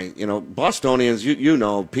friend of mine, Bostonians, you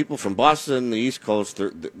know, people from Boston, the East Coast,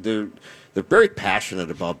 they're very passionate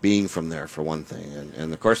about being from there, for one thing.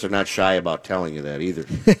 And of course, they're not shy about telling you that either.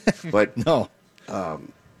 But no.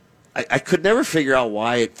 I could never figure out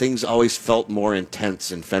why things always felt more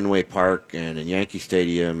intense in Fenway Park and in Yankee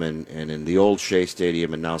Stadium and in the old Shea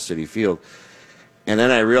Stadium and now Citi Field. And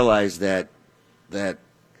then I realized that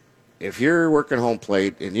if you're working home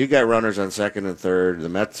plate and you got runners on second and third, the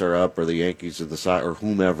Mets are up or the Yankees or the side or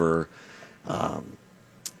whomever,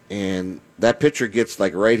 and that pitcher gets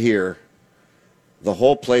like right here, the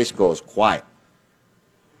whole place goes quiet.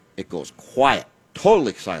 It goes quiet.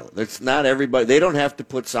 Totally silent. It's not everybody. They don't have to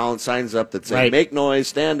put silent signs up that say, right, make noise,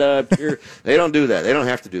 stand up. They don't do that. They don't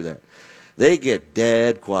have to do that. They get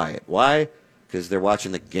dead quiet. Why? Because they're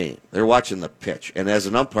watching the game. They're watching the pitch. And as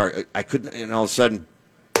an umpire, I couldn't, all of a sudden,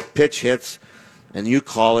 pitch hits, and you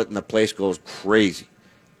call it, and the place goes crazy.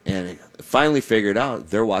 And I finally figured out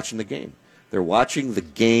they're watching the game. They're watching the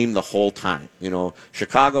game the whole time.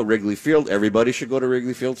 Chicago, Wrigley Field, everybody should go to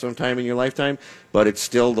Wrigley Field sometime in your lifetime, but it's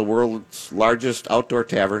still the world's largest outdoor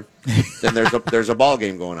tavern, and there's a ball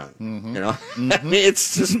game going on. Mm-hmm. I mean,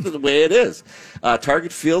 it's just the way it is.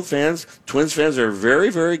 Target Field fans, Twins fans are very,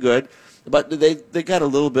 very good, but they got a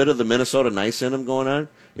little bit of the Minnesota nice in them going on.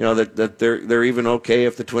 That they're even okay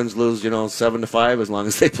if the Twins lose, 7-5, as long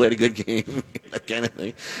as they played a good game, that kind of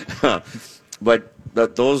thing. But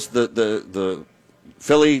the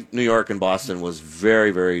Philly, New York, and Boston was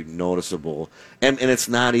very, very noticeable, and it's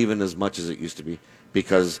not even as much as it used to be,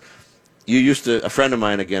 because a friend of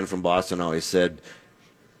mine again from Boston always said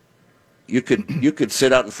you could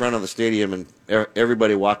sit out in front of the stadium and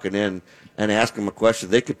everybody walking in and ask them a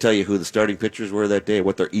question. They could tell you who the starting pitchers were that day,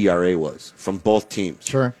 what their ERA was from both teams.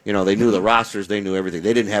 Sure. They knew the rosters, they knew everything.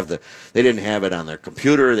 They didn't have it on their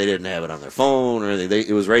computer, they didn't have it on their phone, or anything.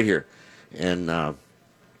 It was right here. And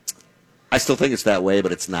I still think it's that way,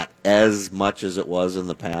 but it's not as much as it was in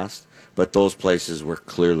the past. But those places were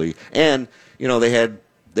clearly, and they had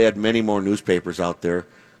many more newspapers out there,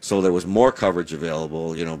 so there was more coverage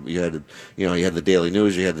available. You had the Daily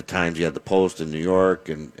News, you had the Times, you had the Post in New York,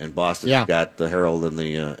 and Boston. Yeah. You got the Herald and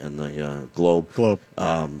the Globe.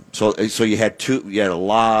 So you had a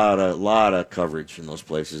lot of coverage in those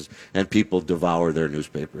places, and people devour their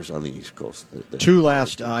newspapers on the East Coast. Two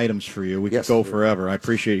last items for you. We could go forever. I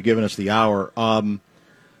appreciate you giving us the hour.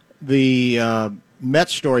 The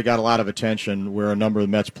Mets story got a lot of attention, where a number of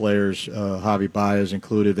the Mets players, Javi Baez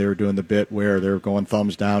included, they were doing the bit where they were going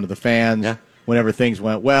thumbs down to the fans. Yeah. Whenever things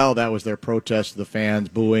went well, that was their protest to the fans,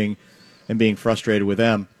 booing and being frustrated with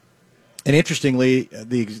them. And interestingly,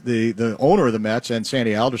 the owner of the Mets and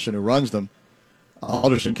Sandy Alderson, who runs them,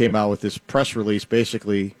 Alderson came out with this press release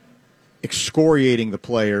basically excoriating the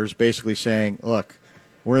players, basically saying, look,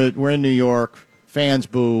 we're in New York, fans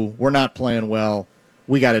boo, we're not playing well,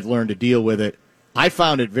 we got to learn to deal with it. I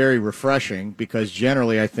found it very refreshing, because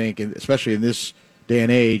generally I think, especially in this day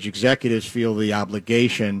and age, executives feel the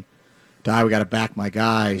obligation to, we got to back my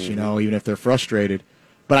guys, even if they're frustrated.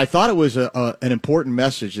 But I thought it was an important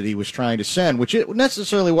message that he was trying to send, which it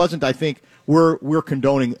necessarily wasn't. I think we're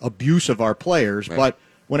condoning abuse of our players, right. But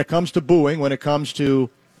when it comes to booing, when it comes to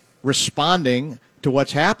responding to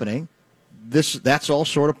what's happening, that's all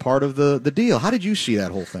sort of part of the deal. How did you see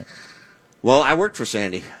that whole thing? Well, I worked for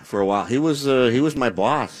Sandy for a while. He was my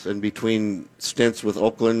boss in between stints with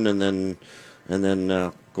Oakland and then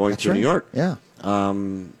going to New York. Yeah.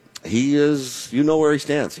 He is, where he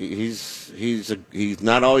stands. He's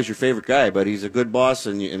not always your favorite guy, but he's a good boss,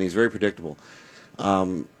 and he's very predictable.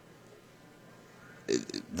 The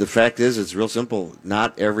fact is, it's real simple.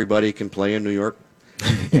 Not everybody can play in New York,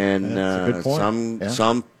 and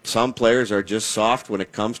some players are just soft when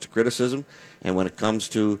it comes to criticism. And when it comes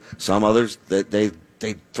to some others, they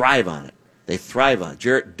thrive on it. They thrive on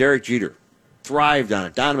it. Derek Jeter thrived on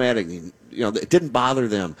it. Don Mattingly, it didn't bother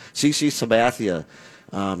them. CC Sabathia,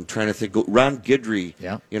 trying to think. Ron Guidry,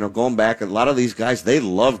 going back. A lot of these guys, they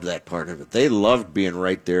loved that part of it. They loved being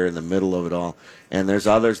right there in the middle of it all. And there's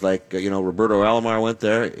others like, Roberto Alomar went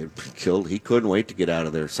there. He couldn't wait to get out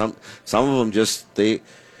of there. Some of them just, there's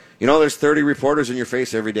 30 reporters in your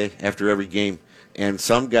face every day after every game. And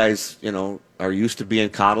some guys, are used to being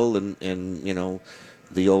coddled and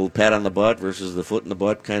the old pat on the butt versus the foot in the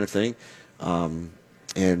butt kind of thing. And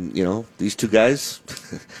these two guys,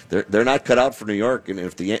 they're not cut out for New York. And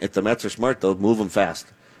if the Mets are smart, they'll move them fast,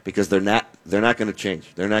 because they're not they're not going to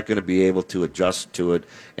change. They're not going to be able to adjust to it,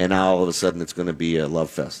 and now all of a sudden it's going to be a love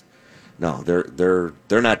fest. No,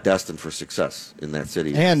 they're not destined for success in that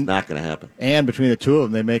city. And it's not going to happen. And between the two of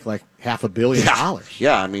them, they make like $500 million.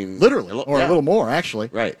 Yeah, I mean, literally, or a little more, actually.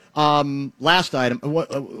 Right. Last item.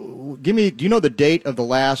 Do you know the date of the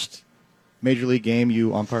last Major League game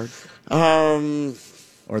you umpired?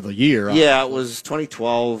 Or the year? Yeah, it was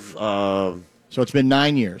 2012. So it's been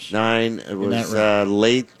 9 years. It was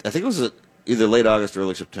late. I think it was either late August or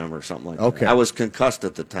early September or something like that. Okay. I was concussed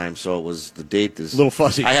at the time, so the date is a little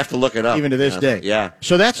fuzzy. I have to look it up. Even to this day. Yeah.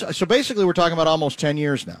 So basically we're talking about almost 10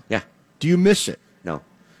 years now. Yeah. Do you miss it? No.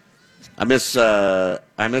 I miss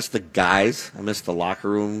the guys. I miss the locker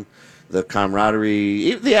room, the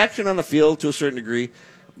camaraderie, the action on the field to a certain degree,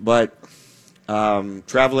 but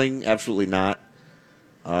traveling, absolutely not.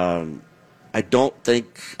 I don't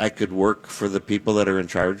think I could work for the people that are in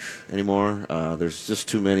charge anymore. There's just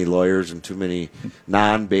too many lawyers and too many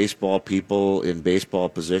non-baseball people in baseball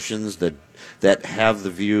positions that have the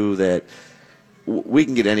view that we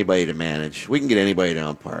can get anybody to manage. We can get anybody to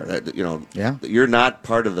umpire. You're not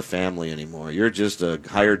part of the family anymore. You're just a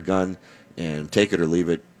hired gun and take it or leave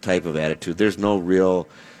it type of attitude. There's no real,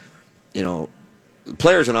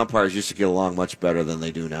 players and umpires used to get along much better than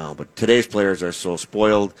they do now. But today's players are so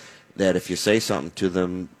spoiled that if you say something to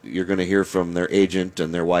them, you're going to hear from their agent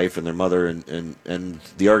and their wife and their mother and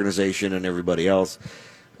the organization and everybody else.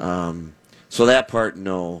 So that part,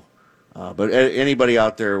 no. But anybody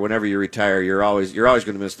out there, whenever you retire, you're always going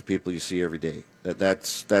to miss the people you see every day.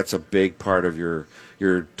 That's a big part of your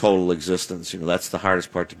total existence. That's the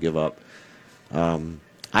hardest part to give up.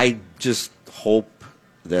 I just hope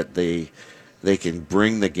that they can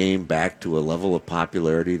bring the game back to a level of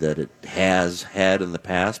popularity that it has had in the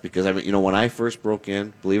past. Because when I first broke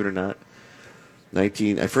in, believe it or not, I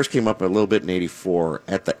first came up a little bit in '84.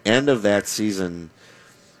 At the end of that season,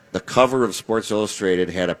 the cover of Sports Illustrated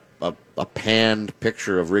had a panned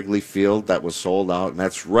picture of Wrigley Field that was sold out, and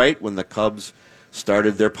that's right when the Cubs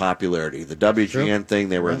started their popularity. The WGN thing,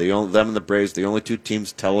 they were them and the Braves, the only two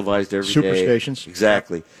teams televised every day. Superstations.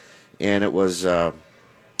 Exactly. And it was, the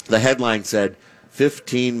headline said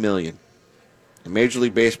 15 million. And Major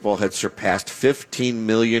League Baseball had surpassed 15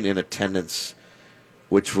 million in attendance,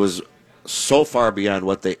 which was so far beyond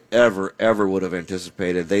what they ever would have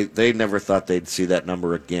anticipated. They never thought they'd see that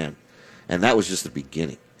number again. And that was just the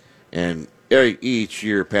beginning. And each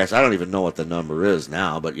year passed, I don't even know what the number is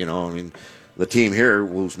now, but, the team here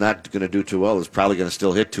who's not going to do too well is probably going to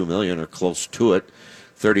still hit 2 million or close to it.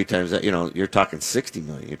 30 times that, you're talking 60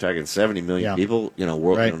 million. You're talking 70 million people,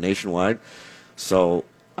 nationwide. So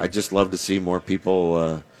I just love to see more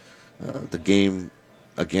people, the game,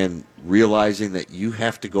 again, realizing that you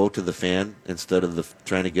have to go to the fan instead of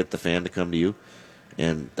trying to get the fan to come to you.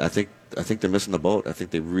 And I think they're missing the boat. I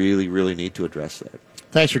think they really, really need to address that.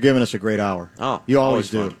 Thanks for giving us a great hour. Oh, you always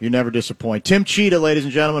do. Fun. You never disappoint. Tim Cheetah, ladies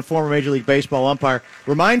and gentlemen, former Major League Baseball umpire.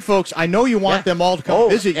 Remind folks, I know you want them all to come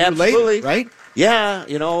visit you later, right? Yeah,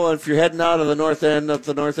 if you're heading out of the north end,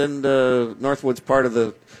 Northwoods part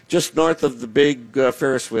of just north of the big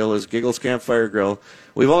Ferris wheel is Giggles Campfire Grill.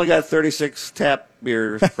 We've only got 36 tap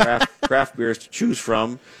beers, craft beers to choose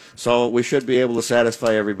from, so we should be able to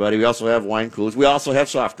satisfy everybody. We also have wine coolers. We also have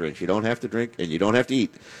soft drinks. You don't have to drink and you don't have to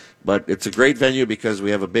eat. But it's a great venue because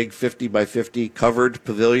we have a big 50 by 50 covered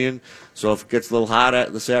pavilion. So if it gets a little hot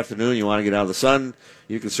this afternoon, you want to get out of the sun,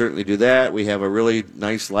 you can certainly do that. We have a really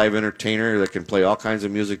nice live entertainer that can play all kinds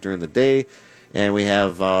of music during the day. And we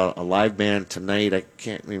have a live band tonight. I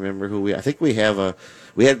can't remember I think we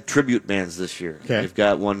had tribute bands this year. Okay. We've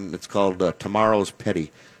got one that's called Tomorrow's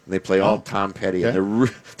Petty. And they play all Tom Petty. And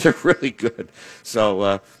they're really good.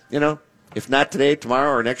 So, if not today,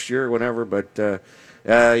 tomorrow or next year or whenever, but...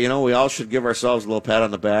 we all should give ourselves a little pat on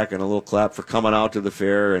the back and a little clap for coming out to the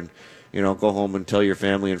fair and, go home and tell your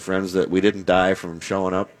family and friends that we didn't die from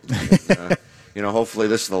showing up. And, hopefully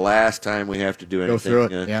this is the last time we have to do anything.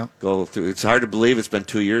 Go through it, It's hard to believe it's been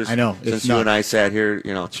 2 years. I know. Since you and I sat here,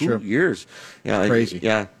 2 years. Yeah, crazy.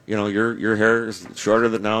 Your hair is shorter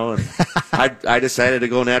than now, and I decided to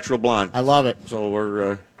go natural blonde. I love it. So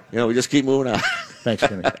we're, we just keep moving on. Thanks,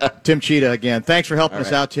 Timmy. Tim Cheetah again. Thanks for helping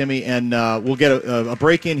us out, Timmy. And we'll get a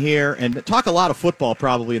break in here and talk a lot of football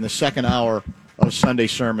probably in the second hour of Sunday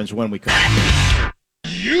Sermons when we come.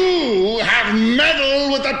 You have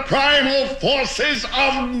meddled with the primal forces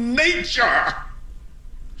of nature.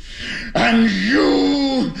 And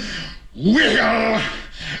you will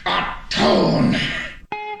atone.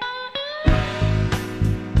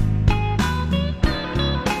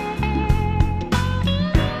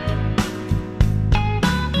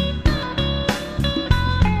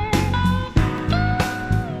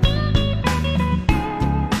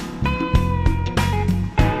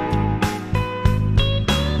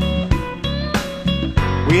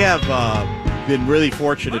 We have been really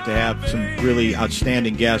fortunate to have some really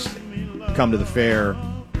outstanding guests come to the fair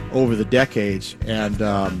over the decades, and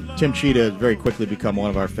Tim Cheetah has very quickly become one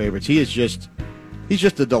of our favorites. He's just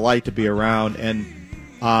a delight to be around, and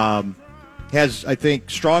has, I think,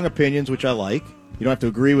 strong opinions, which I like. You don't have to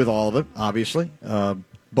agree with all of it, obviously,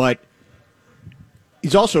 but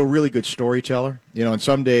he's also a really good storyteller. And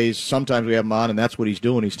sometimes we have him on, and that's what he's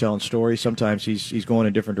doing. He's telling stories. Sometimes he's going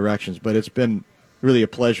in different directions, but it's been really a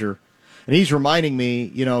pleasure. And he's reminding me,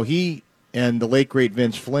 he and the late, great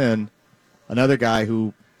Vince Flynn, another guy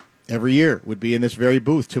who every year would be in this very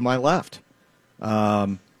booth to my left.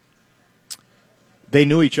 They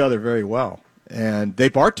knew each other very well, and they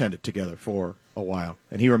bartended together for a while.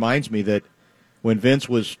 And he reminds me that when Vince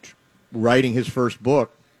was writing his first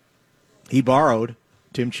book, he borrowed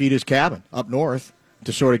Tim Cheetah's cabin up north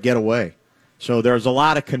to sort of get away. So there's a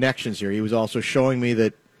lot of connections here. He was also showing me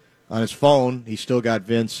that on his phone, he still got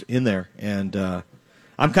Vince in there, and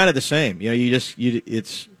I'm kind of the same.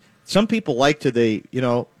 It's some people like to they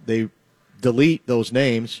delete those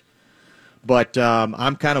names, but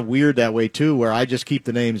I'm kind of weird that way too, where I just keep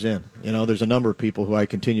the names in. There's a number of people who I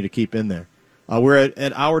continue to keep in there. We're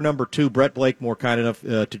at hour number 2. Brett Blakemore kind enough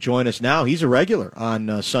to join us now. He's a regular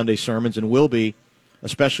on Sunday sermons and will be,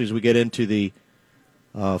 especially as we get into the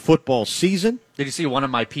football season. Did you see one of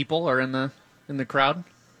my people are in the crowd?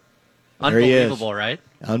 There he is. Unbelievable, right?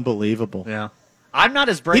 Unbelievable. Yeah. I'm not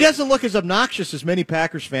as brave. He doesn't look as obnoxious as many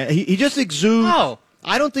Packers fans. He just exudes. No.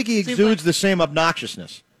 I don't think he exudes the same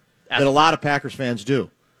obnoxiousness that a lot of Packers fans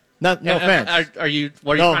do. No offense. What are you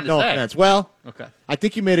trying to say? No offense. Well, okay. I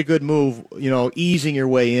think you made a good move, easing your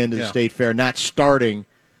way into the State Fair, not starting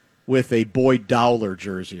with a Boyd Dowler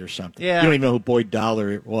jersey or something. Yeah. You don't even know who Boyd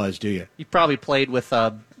Dowler was, do you? You probably played with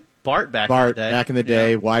Bart back in the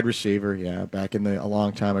day. Wide receiver, a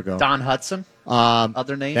long time ago. Don Hudson,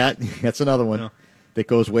 other name? That's another one that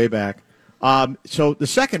goes way back. So the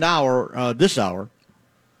second hour, this hour,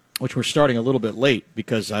 which we're starting a little bit late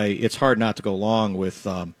because it's hard not to go long with,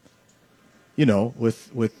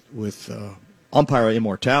 with umpire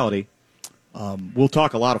immortality. We'll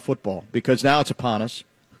talk a lot of football because now it's upon us.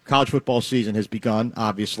 College football season has begun,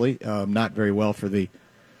 obviously. Not very well for the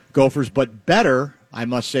Gophers, but better, I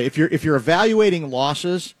must say. If you're evaluating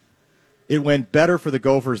losses, it went better for the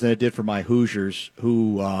Gophers than it did for my Hoosiers,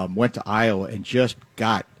 who went to Iowa and just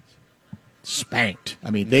got spanked.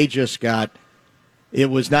 I mean, they just got – it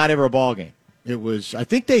was not ever a ball game. It was – I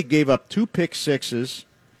think they gave up 2 pick sixes.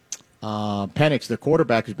 Penix, the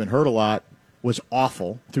quarterback who's been hurt a lot, was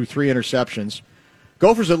awful, threw 3 interceptions.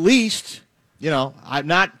 Gophers at least, I'm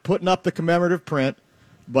not putting up the commemorative print,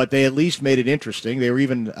 but they at least made it interesting. They were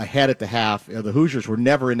even ahead at the half. The Hoosiers were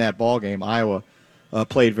never in that ball game. Iowa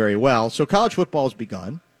played very well. So college football has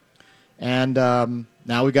begun, and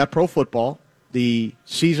now we got pro football. The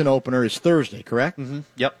season opener is Thursday, correct? Mm-hmm.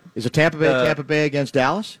 Yep. Is it Tampa Bay against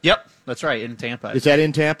Dallas? Yep, that's right, in Tampa. Is that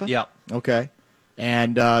in Tampa? Yep. Okay.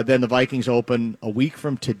 And then the Vikings open a week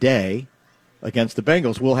from today against the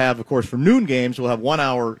Bengals. We'll have, of course, for noon games, we'll have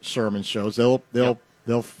 1-hour sermon shows.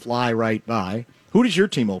 They'll fly right by. Who does your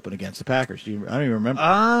team open against? The Packers? I don't even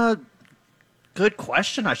remember. Good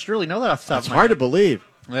question. I should really know that off the top It's of my hard head. to believe.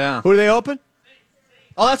 Yeah. Who do they open?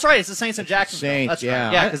 Oh, that's right. It's the Saints and Jacksonville. Saints, that's yeah.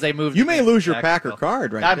 Right. Yeah, because they moved. You may lose your Jacksonville. Packer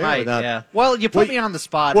card right I there. might, without... yeah. Well, you put me on the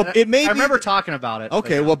spot. Well, it may I be... remember talking about it.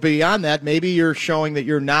 Okay, well, beyond that, maybe you're showing that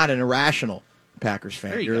you're not an irrational Packers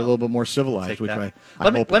fan. You're a little bit more civilized, which I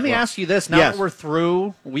hope. Let me ask you this. Now that we're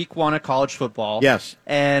through week 1 of college football, yes,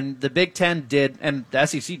 and the Big Ten did, and the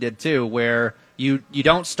SEC did too, where you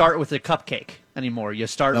don't start with a cupcake anymore. You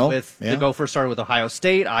start with the Gophers started with Ohio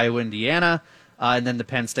State, Iowa, Indiana, and then the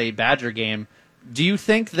Penn State Badger game. Do you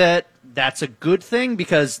think that that's a good thing?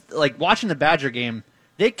 Because like watching the Badger game,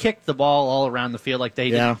 they kicked the ball all around the field like they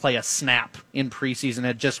didn't play a snap in preseason.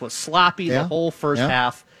 It just was sloppy the whole first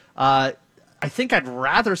half. I think I'd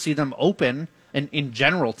rather see them open, and in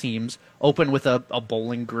general teams, open with a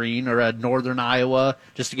Bowling Green or a Northern Iowa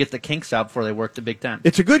just to get the kinks out before they work the Big Ten.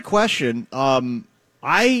 It's a good question.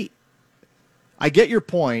 I get your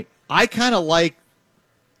point. I kind of like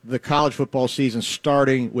the college football season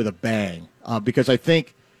starting with a bang because I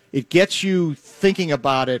think it gets you thinking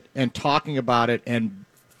about it and talking about it and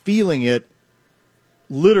feeling it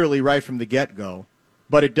literally right from the get-go.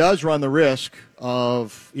 But it does run the risk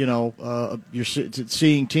of, you're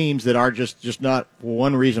seeing teams that are just not, for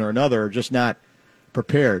one reason or another, are just not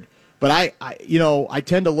prepared. But I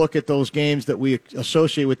tend to look at those games that we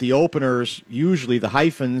associate with the openers, usually the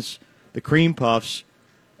hyphens, the cream puffs,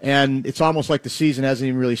 and it's almost like the season hasn't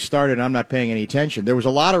even really started and I'm not paying any attention. There was a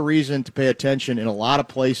lot of reason to pay attention in a lot of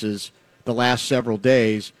places the last several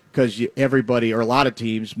days because everybody, or a lot of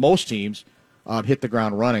teams, most teams, hit the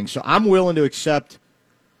ground running. So I'm willing to accept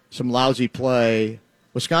some lousy play.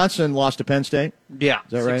 Wisconsin lost to Penn State? Yeah,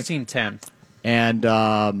 is that right? 16-10. And,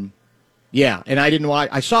 and I didn't watch.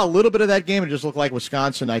 I saw a little bit of that game. It just looked like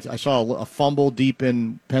Wisconsin. I saw a fumble deep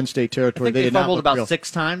in Penn State territory. I think they did not fumbled look about real.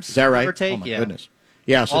 6 times. Is that right? Give or take? Oh, my yeah. goodness.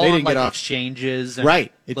 Yeah, so All they on, didn't get off. exchanges. And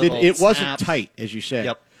Right. It wasn't snaps. tight, as you said.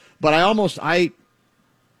 Yep. But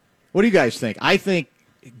what do you guys think? I think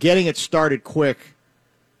getting it started quick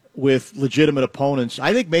with legitimate opponents,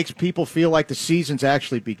 I think makes people feel like the season's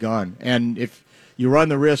actually begun. And if you run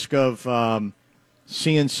the risk of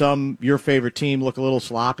seeing your favorite team look a little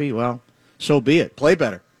sloppy, well, so be it. Play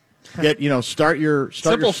better. Start your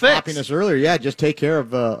Simple sloppiness fix. earlier. Yeah, just take care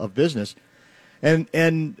of business. And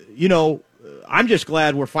I'm just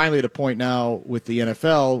glad we're finally at a point now with the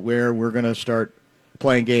NFL where we're going to start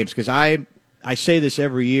playing games, because I say this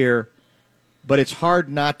every year, but it's hard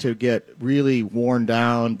not to get really worn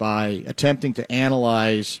down by attempting to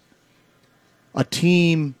analyze a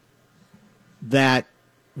team that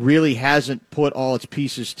really hasn't put all its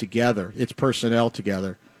pieces together, its personnel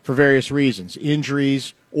together, for various reasons,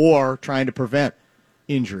 injuries or trying to prevent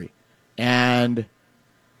injury. And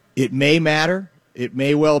it may matter. It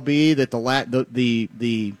may well be that the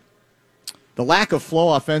lack of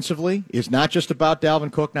flow offensively is not just about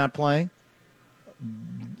Dalvin Cook not playing.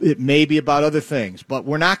 It may be about other things, but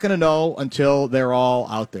we're not going to know until they're all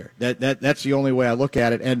out there. That's the only way I look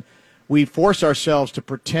at it. And we force ourselves to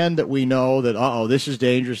pretend that we know that, this is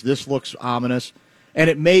dangerous, this looks ominous. And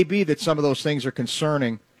it may be that some of those things are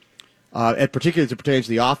concerning, particularly as it pertains to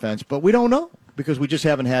the offense, but we don't know because we just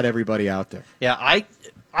haven't had everybody out there. Yeah, I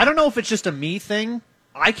don't know if it's just a me thing.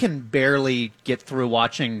 I can barely get through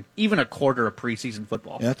watching even a quarter of preseason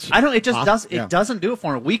football. It doesn't do it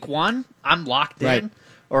for me. Week 1, I'm locked in. Right.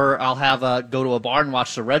 Or I'll have go to a bar and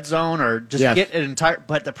watch the red zone, or just get an entire.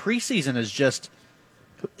 But the preseason is just,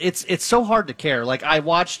 it's so hard to care. Like, I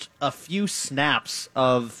watched a few snaps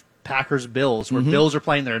of Packers Bills where Bills are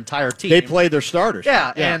playing their entire team. They played their starters.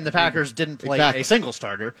 Yeah, and the Packers didn't play a single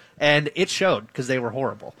starter, and it showed because they were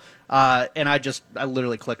horrible. And I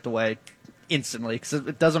literally clicked away instantly because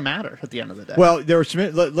it doesn't matter at the end of the day. Well, there was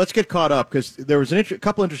let's get caught up because there was a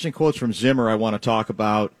couple interesting quotes from Zimmer I want to talk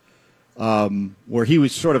about, where he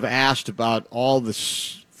was sort of asked about all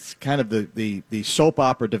this kind of the soap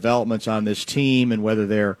opera developments on this team and whether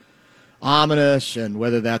they're ominous and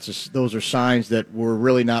whether those are signs that we're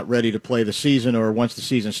really not ready to play the season, or once the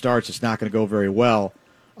season starts it's not going to go very well.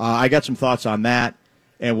 I got some thoughts on that,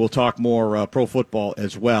 and we'll talk more pro football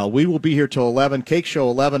as well. We will be here till 11, Cake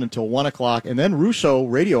Show 11 until 1 o'clock, and then Russo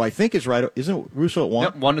Radio, I think, is right. Isn't it Russo at 1?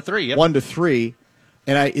 Yep, 1 to 3. Yep. 1 to 3.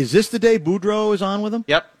 And is this the day Boudreaux is on with him?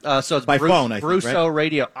 Yep. So it's by phone, I think, Russo right?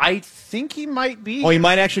 Radio. I think he might be. Oh, he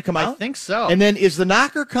might actually come out? I think so. And then is the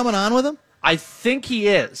Knocker coming on with him? I think he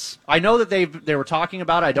is. I know that they were talking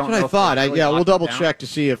about it. I don't know. That's what I thought. We'll double check to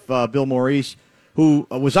see if Bill Maurice, who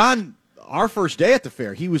was on our first day at the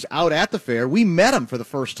fair, he was out at the fair. We met him for the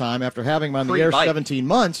first time after having him on the air 17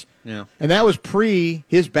 months. Yeah. And that was pre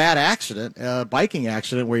his bad accident, biking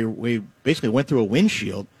accident, where we basically went through a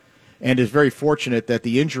windshield, and is very fortunate that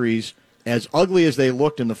the injuries, as ugly as they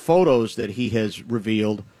looked in the photos that he has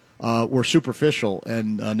revealed, were superficial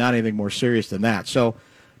and not anything more serious than that. So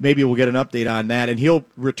maybe we'll get an update on that, and he'll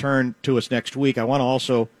return to us next week. I want to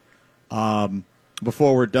also,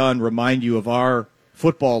 before we're done, remind you of our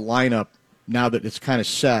football lineup now that it's kind of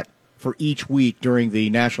set for each week during the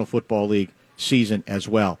National Football League season as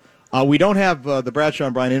well. We don't have the Bradshaw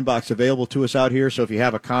and Bryan inbox available to us out here, so if you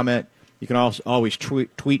have a comment, you can also always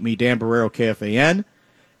tweet me, Dan Barrero, KFAN,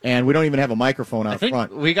 and we don't even have a microphone out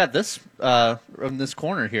front. We got this in this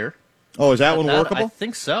corner here. Oh, is that one workable? I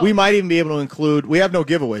think so. We might even be able to include. We have no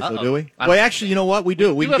giveaways, though, do we? Well, actually, you know what? We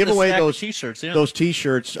do. We can give away those T-shirts. Yeah. Those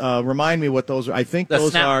T-shirts. Remind me what those are. I think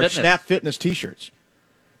those are Snap Fitness T-shirts,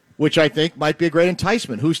 which I think might be a great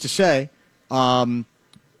enticement. Who's to say? So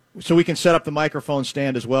we can set up the microphone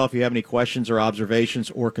stand as well if you have any questions or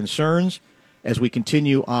observations or concerns as we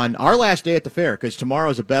continue on our last day at the fair, because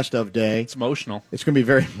tomorrow is a best-of day. It's emotional. It's going to be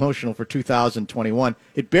very emotional for 2021.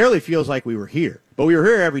 It barely feels like we were here, but we were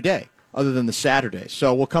here every day other than the Saturdays.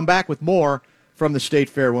 So we'll come back with more from the State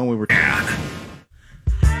Fair when we return.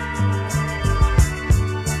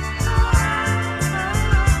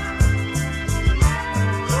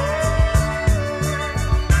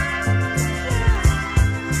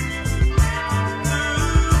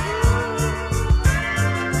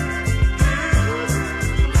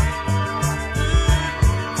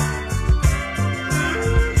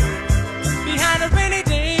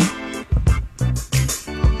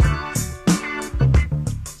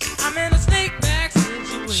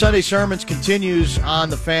 Sunday Sermons continues on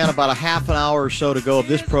the Fan. About a half an hour or so to go of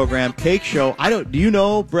this program. Cake Show. Do you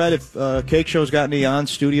know, Brett, if Cake Show's got any on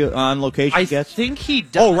location I guests? think he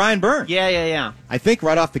does. Oh, Ryan Burns. Yeah. I think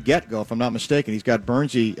right off the get-go, if I'm not mistaken, he's got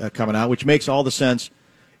Burnsy coming out, which makes all the sense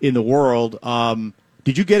in the world.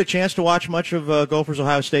 Did you get a chance to watch much of Gophers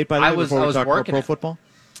Ohio State, by the way, I was before we talk about working pro it. football?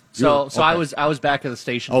 So Okay. I was back at the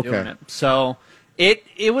station doing it. So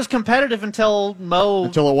it was competitive until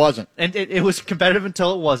Until it wasn't. And it was competitive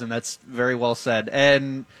until it wasn't. That's very well said.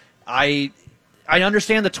 And I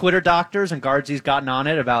understand the Twitter doctors and Guardsy's gotten on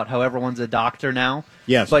it about how everyone's a doctor now.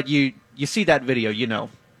 Yes. But you see that video, you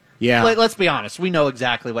know. Yeah. Let's be honest. We know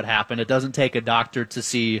exactly what happened. It doesn't take a doctor to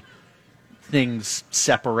see things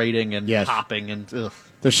separating and Yes. popping and ugh.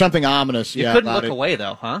 There's something ominous. You yeah, couldn't about look it. away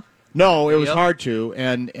though, huh? No, it was Yep. hard to,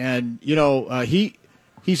 and you know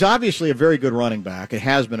he's obviously a very good running back. It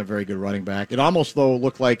has been a very good running back. It almost though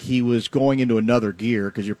looked like he was going into another gear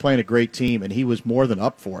because you're playing a great team, and he was more than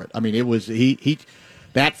up for it. I mean, it was he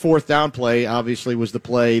that fourth down play obviously was the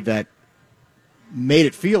play that made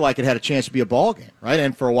it feel like it had a chance to be a ball game, right?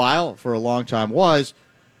 And for a long time was.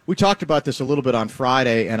 We talked about this a little bit on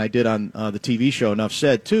Friday, and I did on the TV show. Enough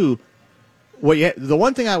Said too. The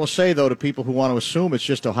one thing I will say, though, to people who want to assume it's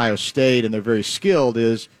just Ohio State and they're very skilled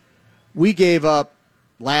is we gave up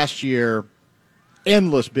last year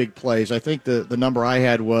endless big plays. I think the number I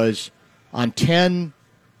had was on 10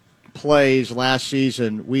 plays last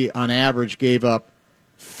season, we on average gave up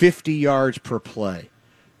 50 yards per play.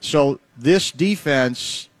 So this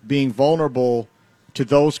defense being vulnerable to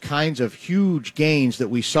those kinds of huge gains that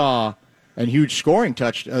we saw and huge scoring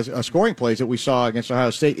plays that we saw against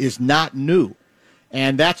Ohio State is not new.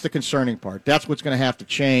 And that's the concerning part. That's what's going to have to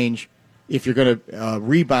change if you're going to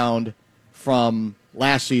rebound from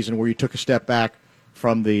last season where you took a step back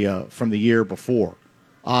from the year before.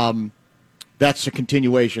 That's a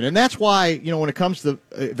continuation. And that's why, when it comes to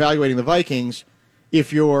evaluating the Vikings,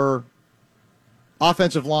 if your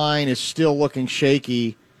offensive line is still looking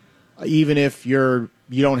shaky, even if you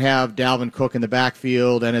don't have Dalvin Cook in the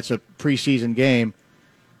backfield and it's a preseason game,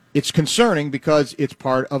 it's concerning because it's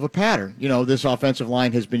part of a pattern. This offensive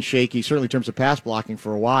line has been shaky, certainly in terms of pass blocking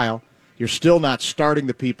for a while. You're still not starting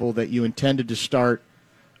the people that you intended to start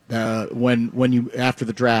when you after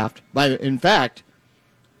the draft. In fact,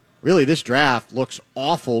 really, this draft looks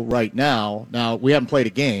awful right now. Now, we haven't played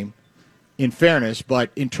a game, in fairness, but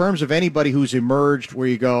in terms of anybody who's emerged where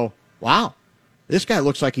you go, wow, this guy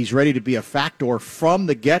looks like he's ready to be a factor from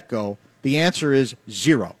the get-go, the answer is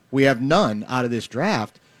zero. We have none out of this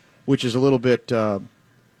draft, which is a little bit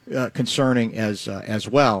concerning as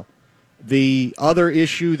well. The other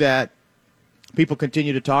issue that people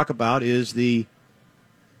continue to talk about is the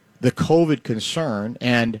COVID concern,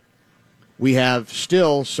 and we have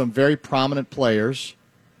still some very prominent players.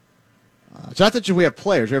 It's not that we have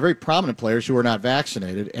players; we have very prominent players who are not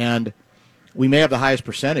vaccinated, and we may have the highest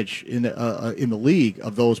percentage in the league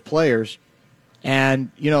of those players.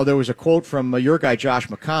 And there was a quote from your guy Josh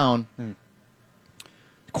McCown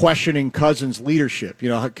questioning Cousins' leadership.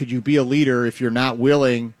 How could you be a leader if you're not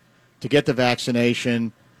willing to get the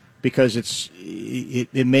vaccination because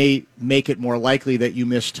it may make it more likely that you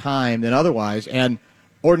miss time than otherwise? And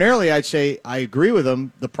ordinarily, I'd say I agree with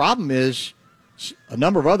him. The problem is a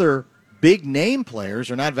number of other big name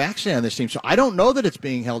players are not vaccinated on this team, so I don't know that it's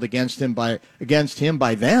being held against him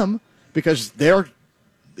by them because they're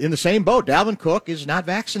in the same boat. Dalvin Cook is not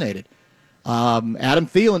vaccinated. Adam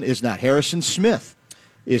Thielen is not. Harrison Smith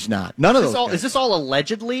is not. None of those guys. Is this all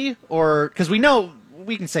allegedly, or because we know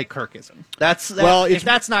we can say Kirk isn't? If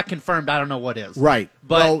that's not confirmed, I don't know what is. Right.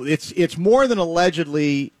 But well, it's more than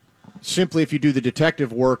allegedly. Simply, if you do the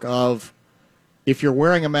detective work of if you're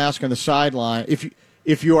wearing a mask on the sideline,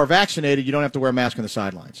 if you are vaccinated, you don't have to wear a mask on the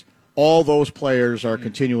sidelines. All those players are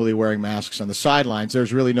continually wearing masks on the sidelines.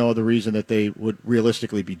 There's really no other reason that they would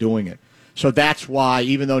realistically be doing it. So that's why,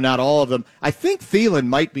 even though not all of them, I think Thielen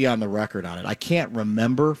might be on the record on it. I can't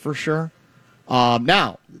remember for sure.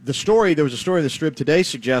 Now, there was a story in the Strib today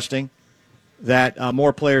suggesting that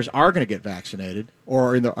more players are going to get vaccinated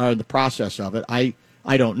or are in the process of it. I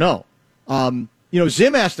don't know.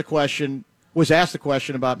 Zim was asked the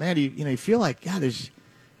question about, man, do you feel like, God, it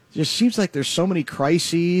just seems like there's so many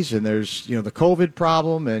crises, and there's, the COVID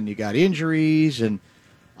problem, and you got injuries, and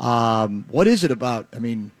what is it about? I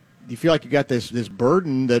mean, do you feel like you got this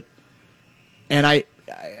burden that, and I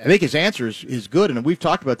think his answer is good, and we've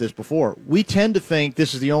talked about this before. We tend to think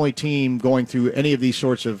this is the only team going through any of these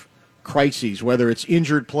sorts of crises, whether it's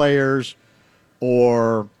injured players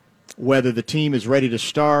or whether the team is ready to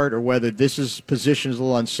start or whether position is a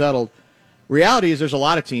little unsettled. reality is there's a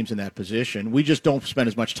lot of teams in that position. We just don't spend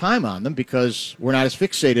as much time on them because we're not as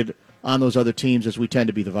fixated on those other teams as we tend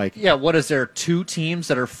to be the Vikings. Yeah, what is there, 2 teams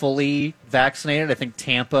that are fully vaccinated? I think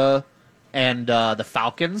Tampa and the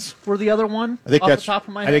Falcons were the other one. I think off that's the top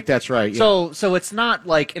of my I head. think that's right. Yeah. So it's not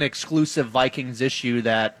like an exclusive Vikings issue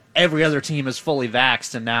that every other team is fully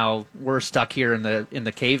vaxxed and now we're stuck here in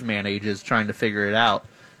the caveman ages trying to figure it out.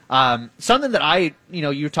 Something that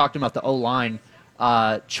you were talking about the O-line.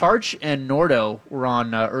 Charge and Nordo were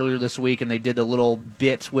on earlier this week, and they did a little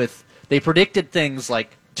bit they predicted things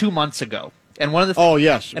like 2 months ago. And one of the Oh,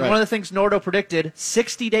 yes. And right. one of the things Nordo predicted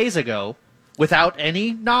 60 days ago, without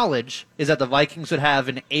any knowledge, is that the Vikings would have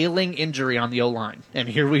an ailing injury on the O-line. And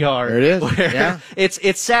here we are. There it is. where Yeah.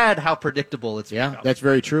 It's sad how predictable it's Yeah, become. that's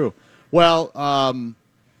very true. Well,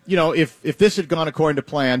 if this had gone according to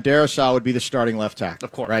plan, Darisaw would be the starting left tackle.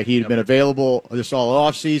 Of course. Right? He'd been available this all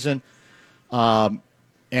offseason,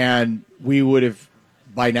 and we would have,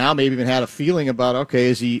 by now, maybe even had a feeling about, okay,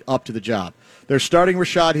 is he up to the job? They're starting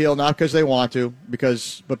Rashad Hill, not because they want to,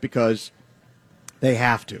 but because they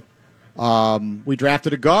have to. We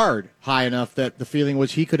drafted a guard high enough that the feeling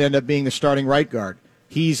was he could end up being the starting right guard.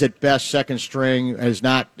 He's at best second string, has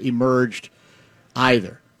not emerged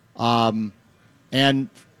either. And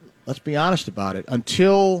let's be honest about it.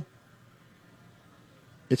 Until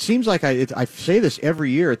it seems like I say this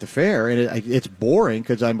every year at the fair, and it's boring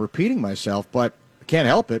because I'm repeating myself, but I can't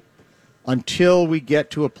help it. Until we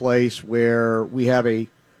get to a place where we have an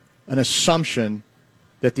assumption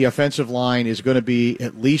that the offensive line is going to be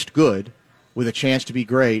at least good with a chance to be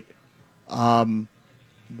great,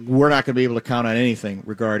 we're not going to be able to count on anything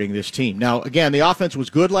regarding this team. Now, again, the offense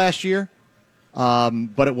was good last year,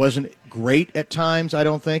 but it wasn't great at times, I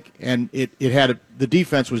don't think. And the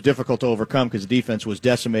defense was difficult to overcome because the defense was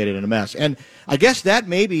decimated and a mess. And I guess that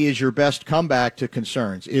maybe is your best comeback to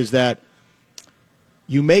concerns, is that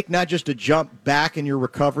you make not just a jump back in your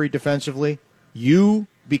recovery defensively, you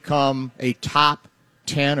become a top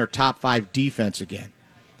 10 or top 5 defense again.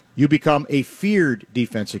 You become a feared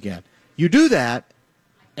defense again. You do that,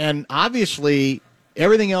 and obviously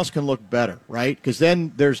everything else can look better, right? Because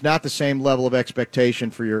then there's not the same level of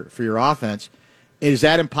expectation for your offense. Is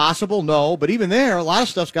that impossible? No, but even there, a lot of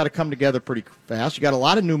stuff's got to come together pretty fast. You got a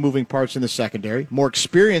lot of new moving parts in the secondary, more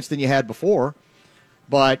experience than you had before,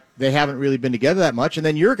 but they haven't really been together that much. And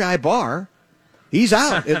then your guy Barr, he's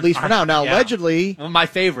out, at least for now. Now, Yeah. allegedly, My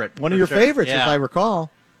favorite. one of for your sure. favorites, Yeah. if I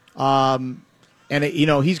recall.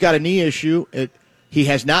 He's got a knee issue. He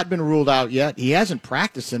has not been ruled out yet. He hasn't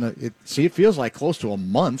practiced it feels like close to a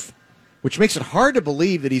month, which makes it hard to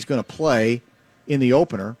believe that he's going to play in the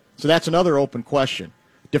opener. So that's another open question.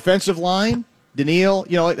 Defensive line, Daniil,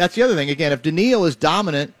 that's the other thing. Again, if Daniil is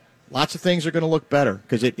dominant, lots of things are going to look better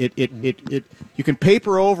because you can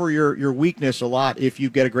paper over your weakness a lot if you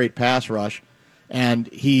get a great pass rush, and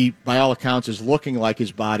he, by all accounts, is looking like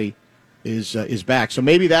his body is back. So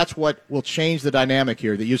maybe that's what will change the dynamic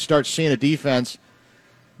here, that you start seeing a defense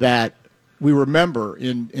that we remember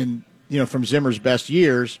in from Zimmer's best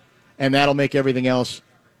years, and that'll make everything else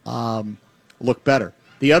look better.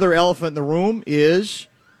 The other elephant in the room is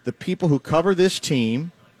the people who cover this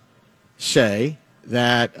team say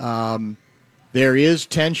that there is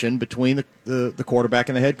tension between the quarterback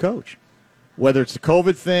and the head coach. Whether it's the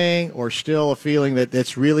COVID thing or still a feeling that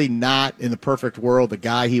that's really not, in the perfect world, the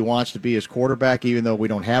guy he wants to be his quarterback, even though we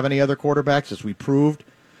don't have any other quarterbacks, as we proved.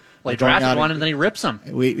 Well, he drafted one and then he rips him.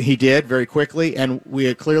 He did very quickly, and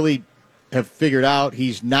we clearly have figured out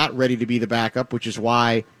he's not ready to be the backup, which is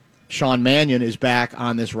why Sean Mannion is back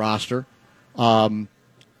on this roster,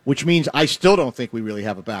 which means I still don't think we really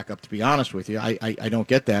have a backup, to be honest with you. I don't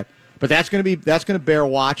get that. But that's going to bear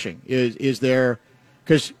watching. Is there,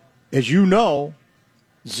 because as you know,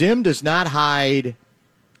 Zim does not hide,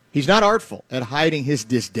 he's not artful at hiding his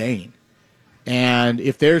disdain. And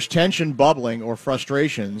if there's tension bubbling or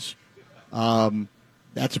frustrations,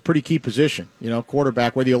 that's a pretty key position.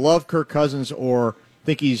 Quarterback, whether you love Kirk Cousins or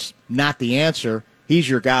think he's not the answer, he's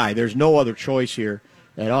your guy. There's no other choice here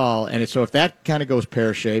at all. And so if that kind of goes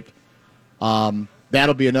pear-shaped,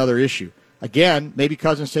 that'll be another issue. Again, maybe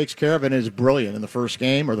Cousins takes care of it and is brilliant in the first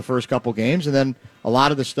game or the first couple games, and then a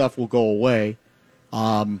lot of the stuff will go away.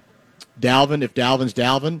 Dalvin, if Dalvin's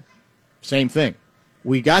Dalvin, same thing.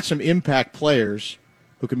 We got some impact players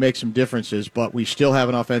who can make some differences, but we still have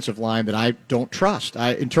an offensive line that I don't trust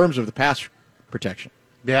in terms of the pass protection.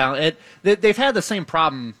 Yeah, they've had the same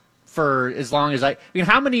problem for as long as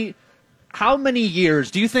how many years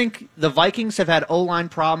do you think the Vikings have had O-line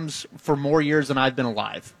problems for more years than I've been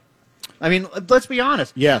alive? I mean, let's be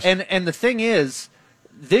honest. Yes. And the thing is,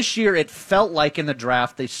 this year it felt like in the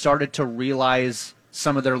draft they started to realize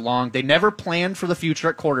some of their they never planned for the future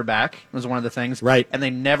at quarterback, was one of the things. Right. And they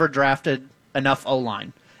never drafted enough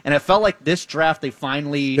O-line. And it felt like this draft they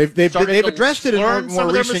finally they've started to addressed it in learn more some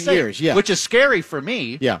of their recent mistakes, years, yeah. which is scary for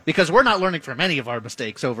me, Yeah. because we're not learning from any of our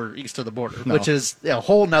mistakes over east of the border, No. which is a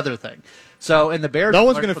whole nother thing. So, and the Bears, No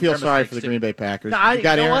one's learned going to from feel their sorry for mistakes, the too. Green Bay Packers. No, You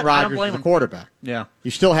got you know Aaron what? I don't Rodgers blame as the them. quarterback. Yeah. You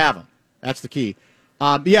still have him. That's the key.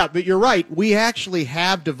 Yeah, but you're right. We actually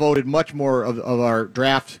have devoted much more of our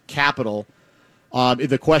draft capital.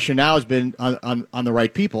 The question now has been on the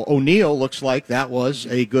right people. O'Neal looks like that was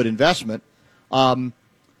a good investment.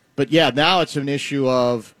 But yeah, now it's an issue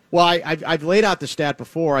of, well, I've laid out the stat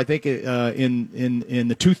before. I think in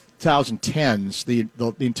the 2010s, the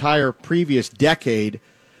entire previous decade,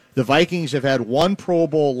 the Vikings have had one Pro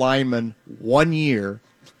Bowl lineman 1 year,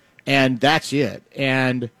 and that's it.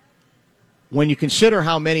 And when you consider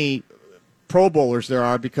how many Pro Bowlers there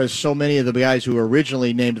are, because so many of the guys who were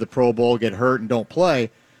originally named to the Pro Bowl get hurt and don't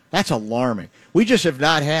play, that's alarming. We just have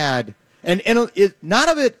not had, and none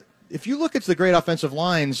of it. If you look at the great offensive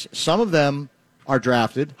lines, some of them are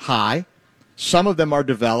drafted high, some of them are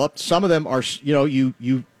developed, some of them are,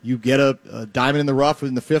 you get a diamond in the rough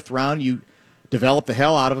in the 5th round, you develop the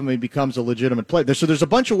hell out of him, and he becomes a legitimate player. So there's a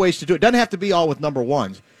bunch of ways to do it. It doesn't have to be all with number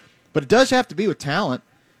ones, but it does have to be with talent,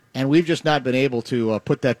 and we've just not been able to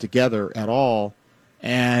put that together at all.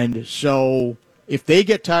 And so if they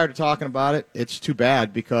get tired of talking about it, it's too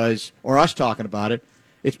bad, or us talking about it,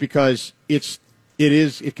 it's because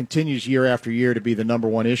it continues year after year to be the number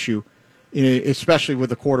one issue, especially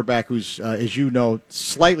with a quarterback who's, as you know,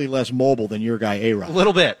 slightly less mobile than your guy, A-Rod. A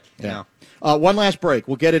little bit. Yeah. One last break.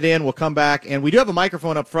 We'll get it in. We'll come back. And we do have a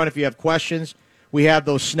microphone up front if you have questions. We have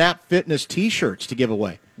those Snap Fitness T-shirts to give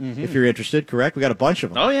away, if you're interested, correct? We got a bunch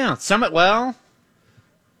of them. Oh, yeah.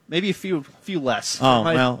 Maybe a few less. Oh,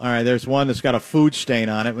 well, all right. There's one that's got a food stain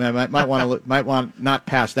on it. Might want to not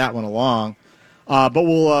pass that one along. But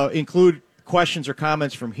we'll include questions or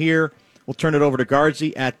comments from here. We'll turn it over to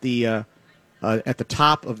Guardsy at the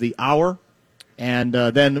top of the hour, and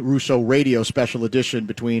then Russo Radio special edition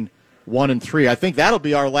between 1 and 3. I think that'll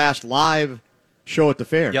be our last live show at the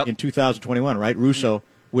fair in 2021, right? Russo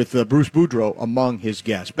with Bruce Boudreau among his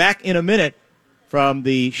guests. Back in a minute from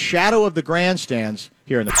the shadow of the grandstands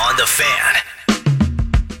here in the On the Fan.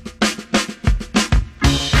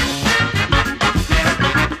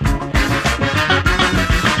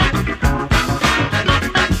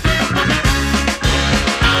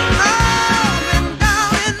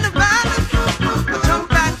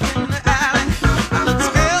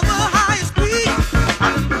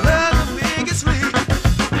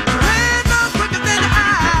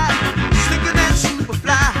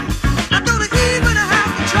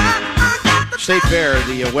 State Fair,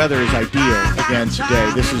 the weather is ideal again today.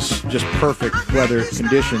 This is just perfect weather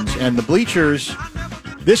conditions. And the bleachers,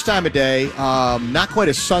 this time of day, not quite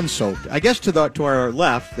as sun-soaked. I guess to our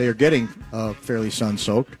left, they are getting fairly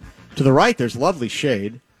sun-soaked. To the right, there's lovely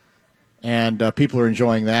shade. And people are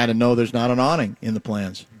enjoying that. And no, there's not an awning in the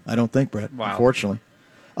plans. I don't think, Brett, unfortunately.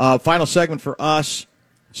 Final segment for us,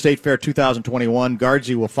 State Fair 2021.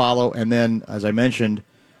 Guardsy will follow. And then, as I mentioned,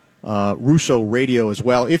 Russo Radio as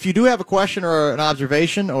well. If you do have a question or an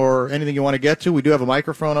observation or anything you want to get to, we do have a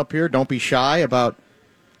microphone up here. Don't be shy about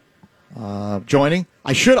joining.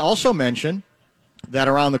 I should also mention that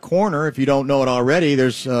around the corner, if you don't know it already,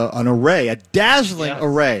 there's a dazzling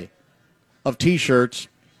array of T-shirts,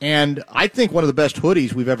 and I think one of the best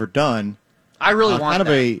hoodies we've ever done. I really want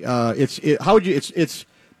that. It's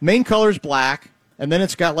main color is black, and then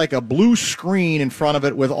it's got like a blue screen in front of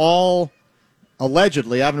it with all.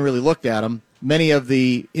 Allegedly, I haven't really looked at them, many of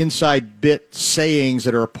the inside bit sayings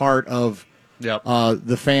that are a part of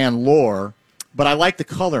the fan lore. But I like the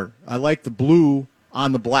color. I like the blue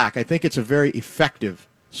on the black. I think it's a very effective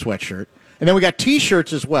sweatshirt. And then we got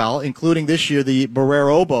T-shirts as well, including this year the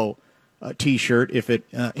Barrero Obo T-shirt, if it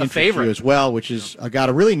interests you as well, which is got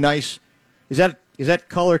a really nice. Is that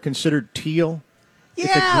color considered teal? Yeah.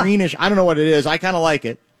 It's a greenish. I don't know what it is. I kind of like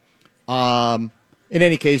it. In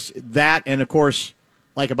any case, that and, of course,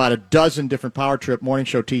 like about a dozen different Power Trip Morning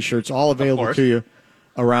Show T-shirts, all available to you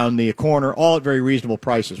around the corner, all at very reasonable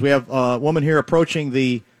prices. We have a woman here approaching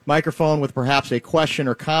the microphone with perhaps a question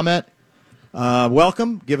or comment.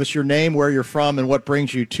 Welcome. Give us your name, where you're from, and what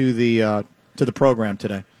brings you to the program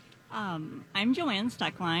today. I'm Joanne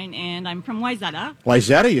Steckline, and I'm from Wayzata.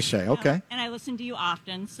 Wayzata, you say? Okay. And I listen to you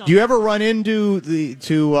often. So do you ever run into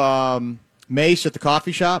Mace at the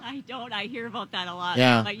coffee shop? I don't. I hear about that a lot.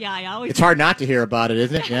 Yeah. But yeah, I always. It's hard not to hear about it,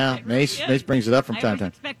 isn't it? Yeah. Mace brings it up from time to time. I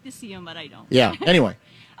expect to see him, but I don't. Yeah. Anyway.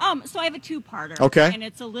 So I have a two-parter. Okay. And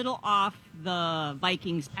it's a little off the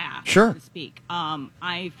Vikings path, Sure. so to speak.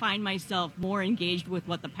 I find myself more engaged with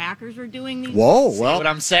what the Packers are doing these Whoa, days. See what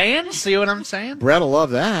I'm saying? See what I'm saying? Brett will love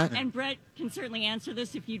that. And Brett can certainly answer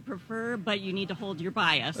this if you'd prefer, but you need to hold your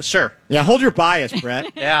bias. Sure. Yeah, hold your bias,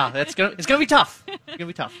 Brett. Yeah, it's gonna be tough. It's gonna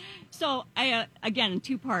be tough. So, again,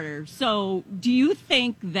 two-parter. So, do you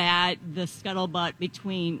think that the scuttlebutt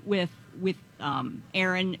with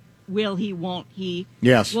Aaron, will he, won't he?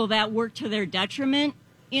 Yes. Will that work to their detriment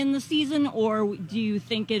in the season, or do you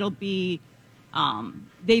think it'll be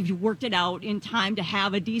they've worked it out in time to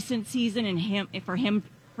have a decent season and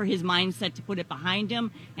for his mindset to put it behind him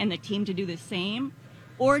and the team to do the same?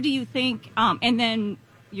 Or do you think, and then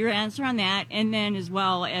your answer on that, and then as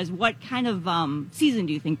well as what kind of season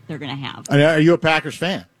do you think they're going to have? Are you a Packers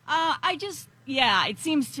fan? Yeah, it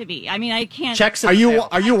seems to be. I mean, I can't. Checks. Are you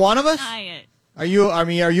one of us? deny it. Are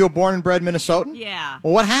you a born and bred Minnesotan? Yeah.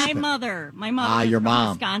 Well, what happened? My mother. Ah, is your from mom.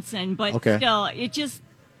 Wisconsin, but Okay. still, it just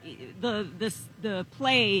the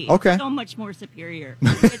play Okay. is so much more superior.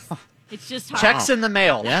 It's just hard. Checks in the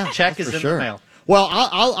mail. Yeah, Check is for in sure. the mail. Well,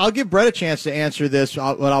 I'll give Brett a chance to answer this.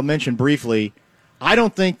 What I'll mention briefly. I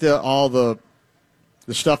don't think that all the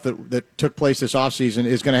stuff that took place this offseason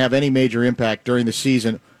is going to have any major impact during the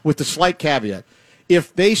season, with the slight caveat.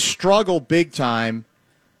 If they struggle big time,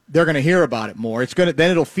 they're going to hear about it more.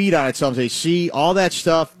 Then it'll feed on itself and say, see, all that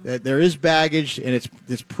stuff, that there is baggage, and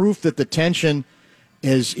it's proof that the tension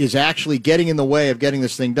is actually getting in the way of getting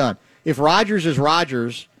this thing done. If Rodgers is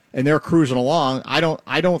Rodgers and they're cruising along, I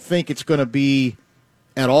don't think it's going to be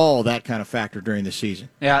at all that kind of factor during the season.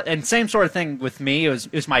 Yeah, and same sort of thing with me. It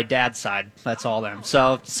was my dad's side. That's all them.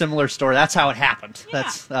 So similar story. That's how it happened. Yeah.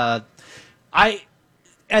 That's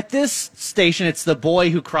at this station, it's the boy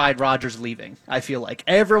who cried Rodgers leaving. I feel like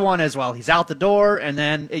everyone as well. He's out the door, and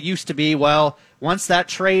then it used to be, well, once that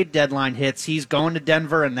trade deadline hits, he's going to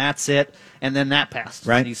Denver, and that's it. And then that passed,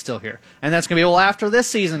 right? And he's still here. And that's going to be, well, after this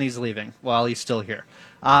season, he's leaving. Well, he's still here.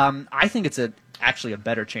 I think it's actually a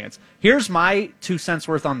better chance. Here's my 2 cents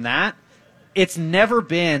worth on that. It's never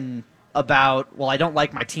been about, well, I don't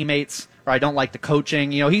like my teammates or I don't like the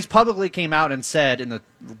coaching. You know, he's publicly came out and said in the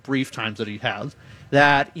brief times that he has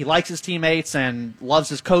that he likes his teammates and loves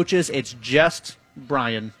his coaches. It's just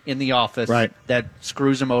Brian in the office that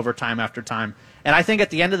screws him over time after time. And I think at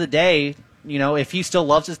the end of the day, you know, if he still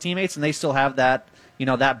loves his teammates and they still have that, you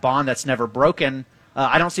know, that bond that's never broken,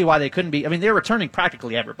 I don't see why they couldn't be. I mean, they're returning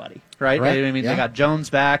practically everybody, right? I mean, they got Jones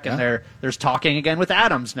back, and there's talking again with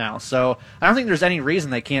Adams now. So I don't think there's any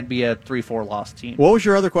reason they can't be a 3-4 loss team. What was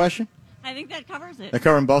your other question? I think that covers it. That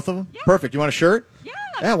covering both of them? Yeah. Perfect. You want a shirt? Yeah.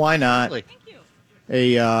 Yeah, why not? Absolutely. Thank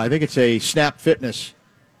you. I think it's a Snap Fitness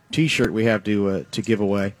T-shirt we have to give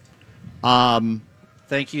away.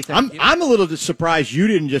 Thank you. I'm a little surprised you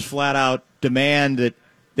didn't just flat out demand that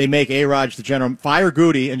they make A-Raj the general, fire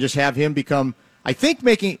Goody, and just have him become. I think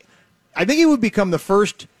he would become the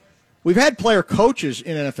first. We've had player coaches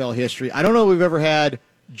in NFL history. I don't know if we've ever had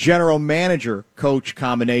general manager coach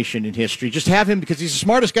combination in history. Just have him because he's the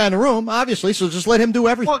smartest guy in the room, obviously. So just let him do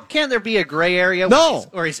everything. Well, can't there be a gray area? No.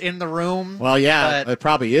 Where he's in the room. Well, yeah, but, it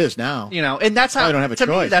probably is now. you know, and that's how. Probably don't have a to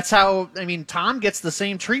me, choice. that's how. I mean, Tom gets the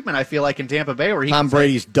same treatment. I feel like in Tampa Bay, where he Tom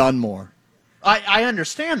Brady's done more. I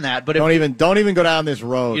understand that, but Don't even go down this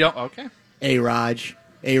road. you don't. Okay. A-Raj,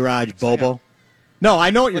 Bobo. No,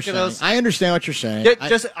 I know what you're Look at saying. those. I understand what you're saying.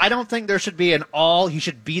 I don't think there should be an all. He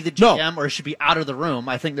should be the GM, or he should be out of the room.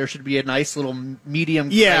 I think there should be a nice little medium.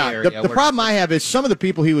 Gray area the problem I have is some of the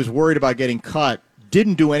people he was worried about getting cut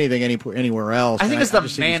didn't do anything anywhere else. I think and it's the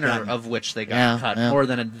just think he's manner gotten- of which they got cut more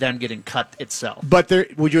than them getting cut itself. But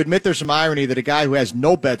would you admit there's some irony that a guy who has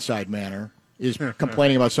no bedside manner is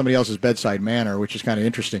complaining about somebody else's bedside manner, which is kind of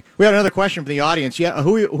interesting. We had another question from the audience. Yeah,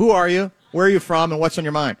 who are you? Where are you from? And what's on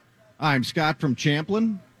your mind? I'm Scott from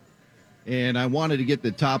Champlin, and I wanted to get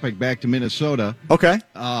the topic back to Minnesota. Okay.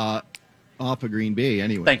 Off of Green Bay,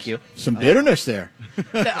 anyway. Thank you. Some bitterness there.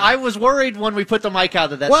 I was worried when we put the mic out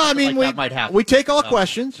that that might happen. We take all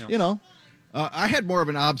questions, you know. I had more of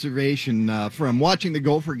an observation from watching the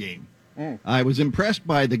Gopher game. I was impressed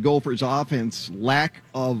by the Gophers' offense lack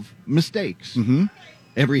of mistakes. Mm-hmm.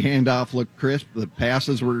 Every handoff looked crisp. The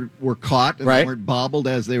passes were caught and they weren't bobbled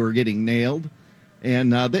as they were getting nailed.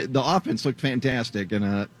 And the offense looked fantastic.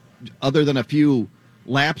 And other than a few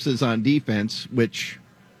lapses on defense, which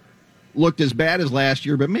looked as bad as last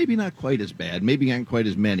year, but maybe not quite as bad, maybe not quite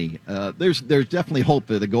as many, there's definitely hope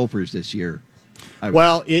for the Gophers this year.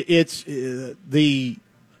 Well, it's the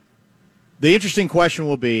interesting question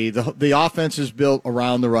will be the offense is built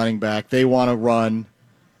around the running back. They want to run,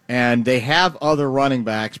 And they have other running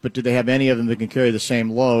backs, but do they have any of them that can carry the same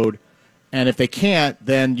load? And if they can't,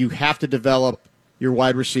 then you have to develop your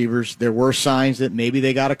wide receivers. There were signs that maybe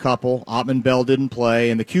they got a couple. Ottman Bell didn't play.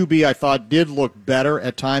 And the QB, I thought, did look better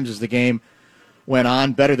at times as the game went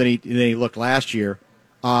on, better than he looked last year.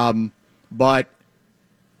 But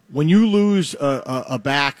when you lose a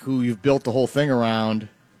back who you've built the whole thing around,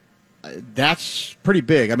 that's pretty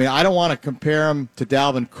big. I mean, I don't want to compare him to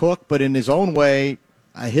Dalvin Cook, but in his own way,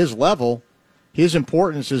 at his level, his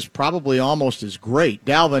importance is probably almost as great.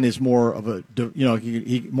 Dalvin is more of a,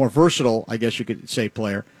 he more versatile, I guess you could say,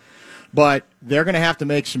 player. But they're going to have to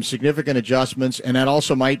make some significant adjustments, and that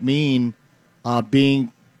also might mean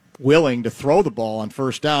being willing to throw the ball on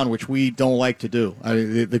first down, which we don't like to do.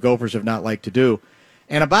 The Gophers have not liked to do.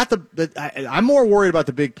 And about I'm more worried about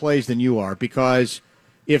the big plays than you are, because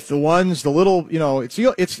if the little, it's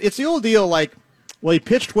the old deal like, well, he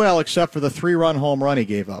pitched well except for the 3-run home run he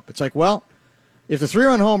gave up. It's like, well, if the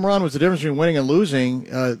 3-run home run was the difference between winning and losing,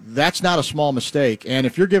 that's not a small mistake. And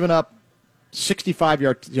if you're giving up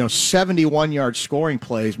 65-yard, 71-yard scoring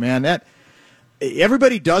plays, man, that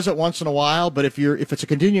everybody does it once in a while. But if it's a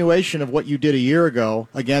continuation of what you did a year ago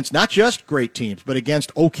against not just great teams, but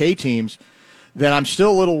against okay teams, then I'm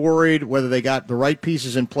still a little worried whether they got the right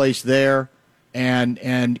pieces in place there.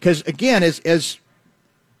 And because, again, as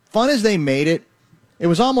fun as they made it, it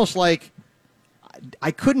was almost like I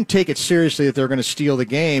couldn't take it seriously that they were going to steal the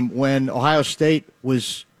game when Ohio State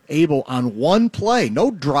was able on one play, no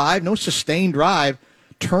drive, no sustained drive,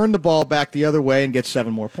 turn the ball back the other way and get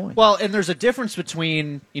 7 more points. Well, and there's a difference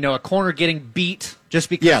between, a corner getting beat just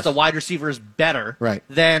because the wide receiver is better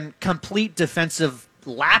than complete defensive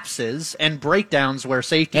lapses and breakdowns where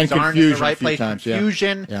safeties aren't in the right place.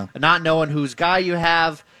 Confusion, not knowing whose guy you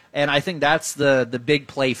have. And I think that's the big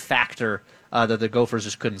play factor that the Gophers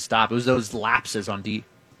just couldn't stop. It was those lapses on D.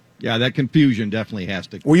 Yeah, that confusion definitely has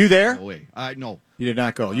to. Were you there? No. You did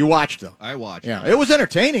not go. You watched, though. I watched. Yeah, it was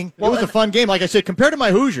entertaining. Well, it was a fun game. Like I said, compared to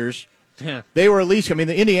my Hoosiers, they were at least,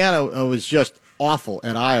 the Indiana was just awful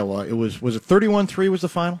at Iowa. It was it 31-3 was the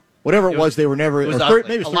final? Whatever it was, they were never, maybe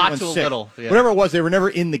it was a lot to a little. Yeah. Whatever it was, they were never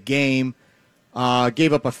in the game.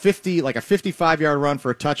 Gave up a 55-yard run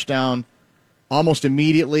for a touchdown almost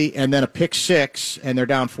immediately, and then a pick 6, and they're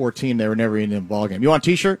down 14. They were never in the ball game. You want a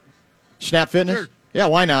T-shirt? Snap Fitness? Sure. Yeah,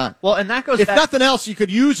 why not? Well, and that goes. If nothing else, you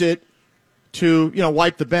could use it to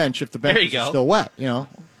wipe the bench if the bench is still wet.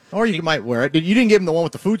 Or you might wear it. You didn't give him the one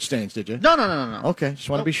with the food stains, did you? No. Okay, just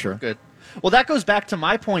want to be sure. Good. Well, that goes back to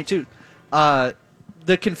my point too.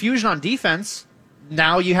 The confusion on defense.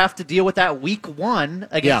 Now you have to deal with that week 1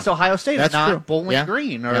 against Ohio State, that's not true. Bowling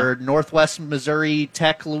Green or Northwest Missouri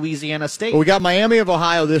Tech, Louisiana State. Well, we got Miami of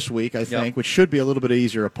Ohio this week, I think, which should be a little bit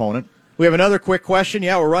easier opponent. We have another quick question.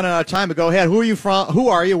 Yeah, we're running out of time, but go ahead. Who are you from? Who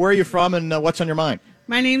are you? Where are you from? And what's on your mind?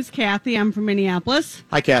 My name's Kathy. I'm from Minneapolis.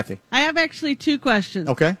 Hi, Kathy. I have actually 2 questions.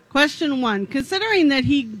 Okay. Question 1, considering that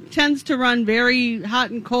he tends to run very hot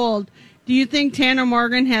and cold, do you think Tanner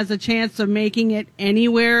Morgan has a chance of making it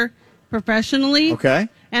anywhere professionally? Okay.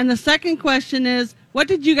 And the second question is, what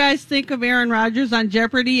did you guys think of Aaron Rodgers on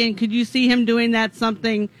Jeopardy, and could you see him doing that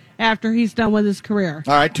something after he's done with his career?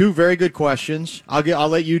 All right, 2 very good questions. I'll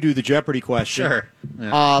let you do the Jeopardy question. Sure.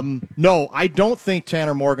 Yeah. No, I don't think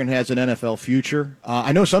Tanner Morgan has an NFL future.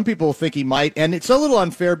 I know some people think he might, and it's a little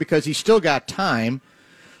unfair because he's still got time.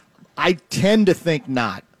 I tend to think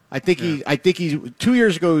not. I think he's 2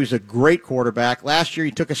 years ago he was a great quarterback. Last year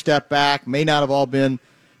he took a step back. May not have all been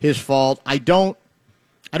his fault. I don't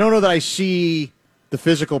know that I see the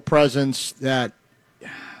physical presence that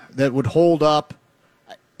would hold up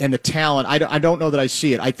and the talent. I don't know that I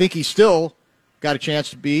see it. I think he still got a chance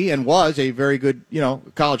to be and was a very good,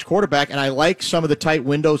 college quarterback, and I like some of the tight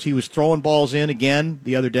windows he was throwing balls in again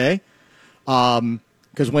the other day.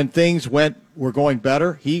 Because when things were going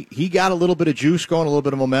better, he got a little bit of juice going, a little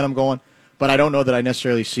bit of momentum going, but I don't know that I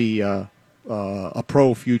necessarily see a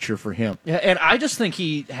pro future for him. Yeah, and I just think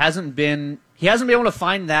he hasn't been able to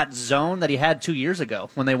find that zone that he had 2 years ago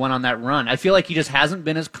when they went on that run. I feel like he just hasn't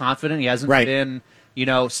been as confident. He hasn't been,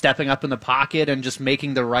 stepping up in the pocket and just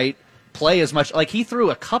making the right play as much. Like, he threw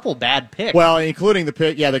a couple bad picks. Well, including the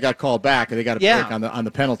pick. Yeah, they got called back. They got a pick on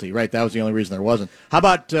the penalty. Right, that was the only reason there wasn't. How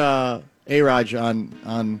about A-Raj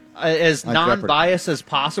on as non-biased as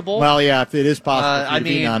possible? Well, yeah, if it is possible to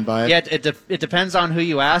be non-biased. Yeah, it depends on who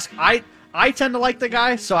you ask. I tend to like the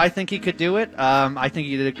guy, so I think he could do it. I think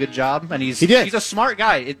he did a good job, and he's a smart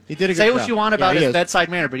guy. He did a good job. Say what you want about his bedside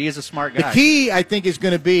manner, but he is a smart guy. The key, I think, is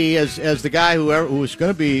going to be, as the guy who was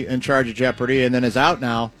going to be in charge of Jeopardy and then is out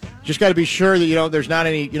now, Just got to be sure that, there's not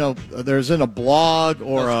any, there isn't a blog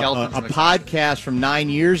or a podcast from 9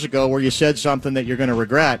 years ago where you said something that you're going to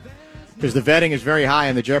regret, because the vetting is very high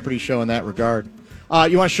on the Jeopardy show in that regard.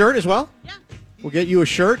 You want a shirt as well? Yeah. We'll get you a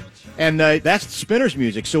shirt, and that's Spinners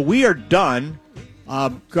music. So we are done.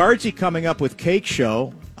 Guardsy coming up with Cake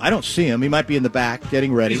Show. I don't see him. He might be in the back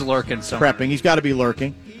getting ready. He's lurking somewhere. Prepping. He's got to be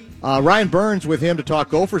lurking. Ryan Burns with him to talk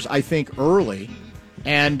Gophers, I think, early.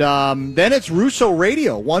 And then it's Russo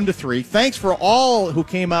Radio, 1 to 3. Thanks for all who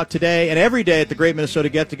came out today and every day at the Great Minnesota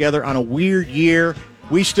Get-Together on a weird year.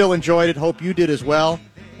 We still enjoyed it. Hope you did as well.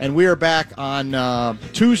 And we are back on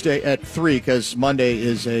Tuesday at 3 because Monday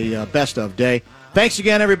is a best of day. Thanks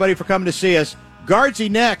again, everybody, for coming to see us. Guardsy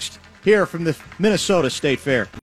next here from the Minnesota State Fair.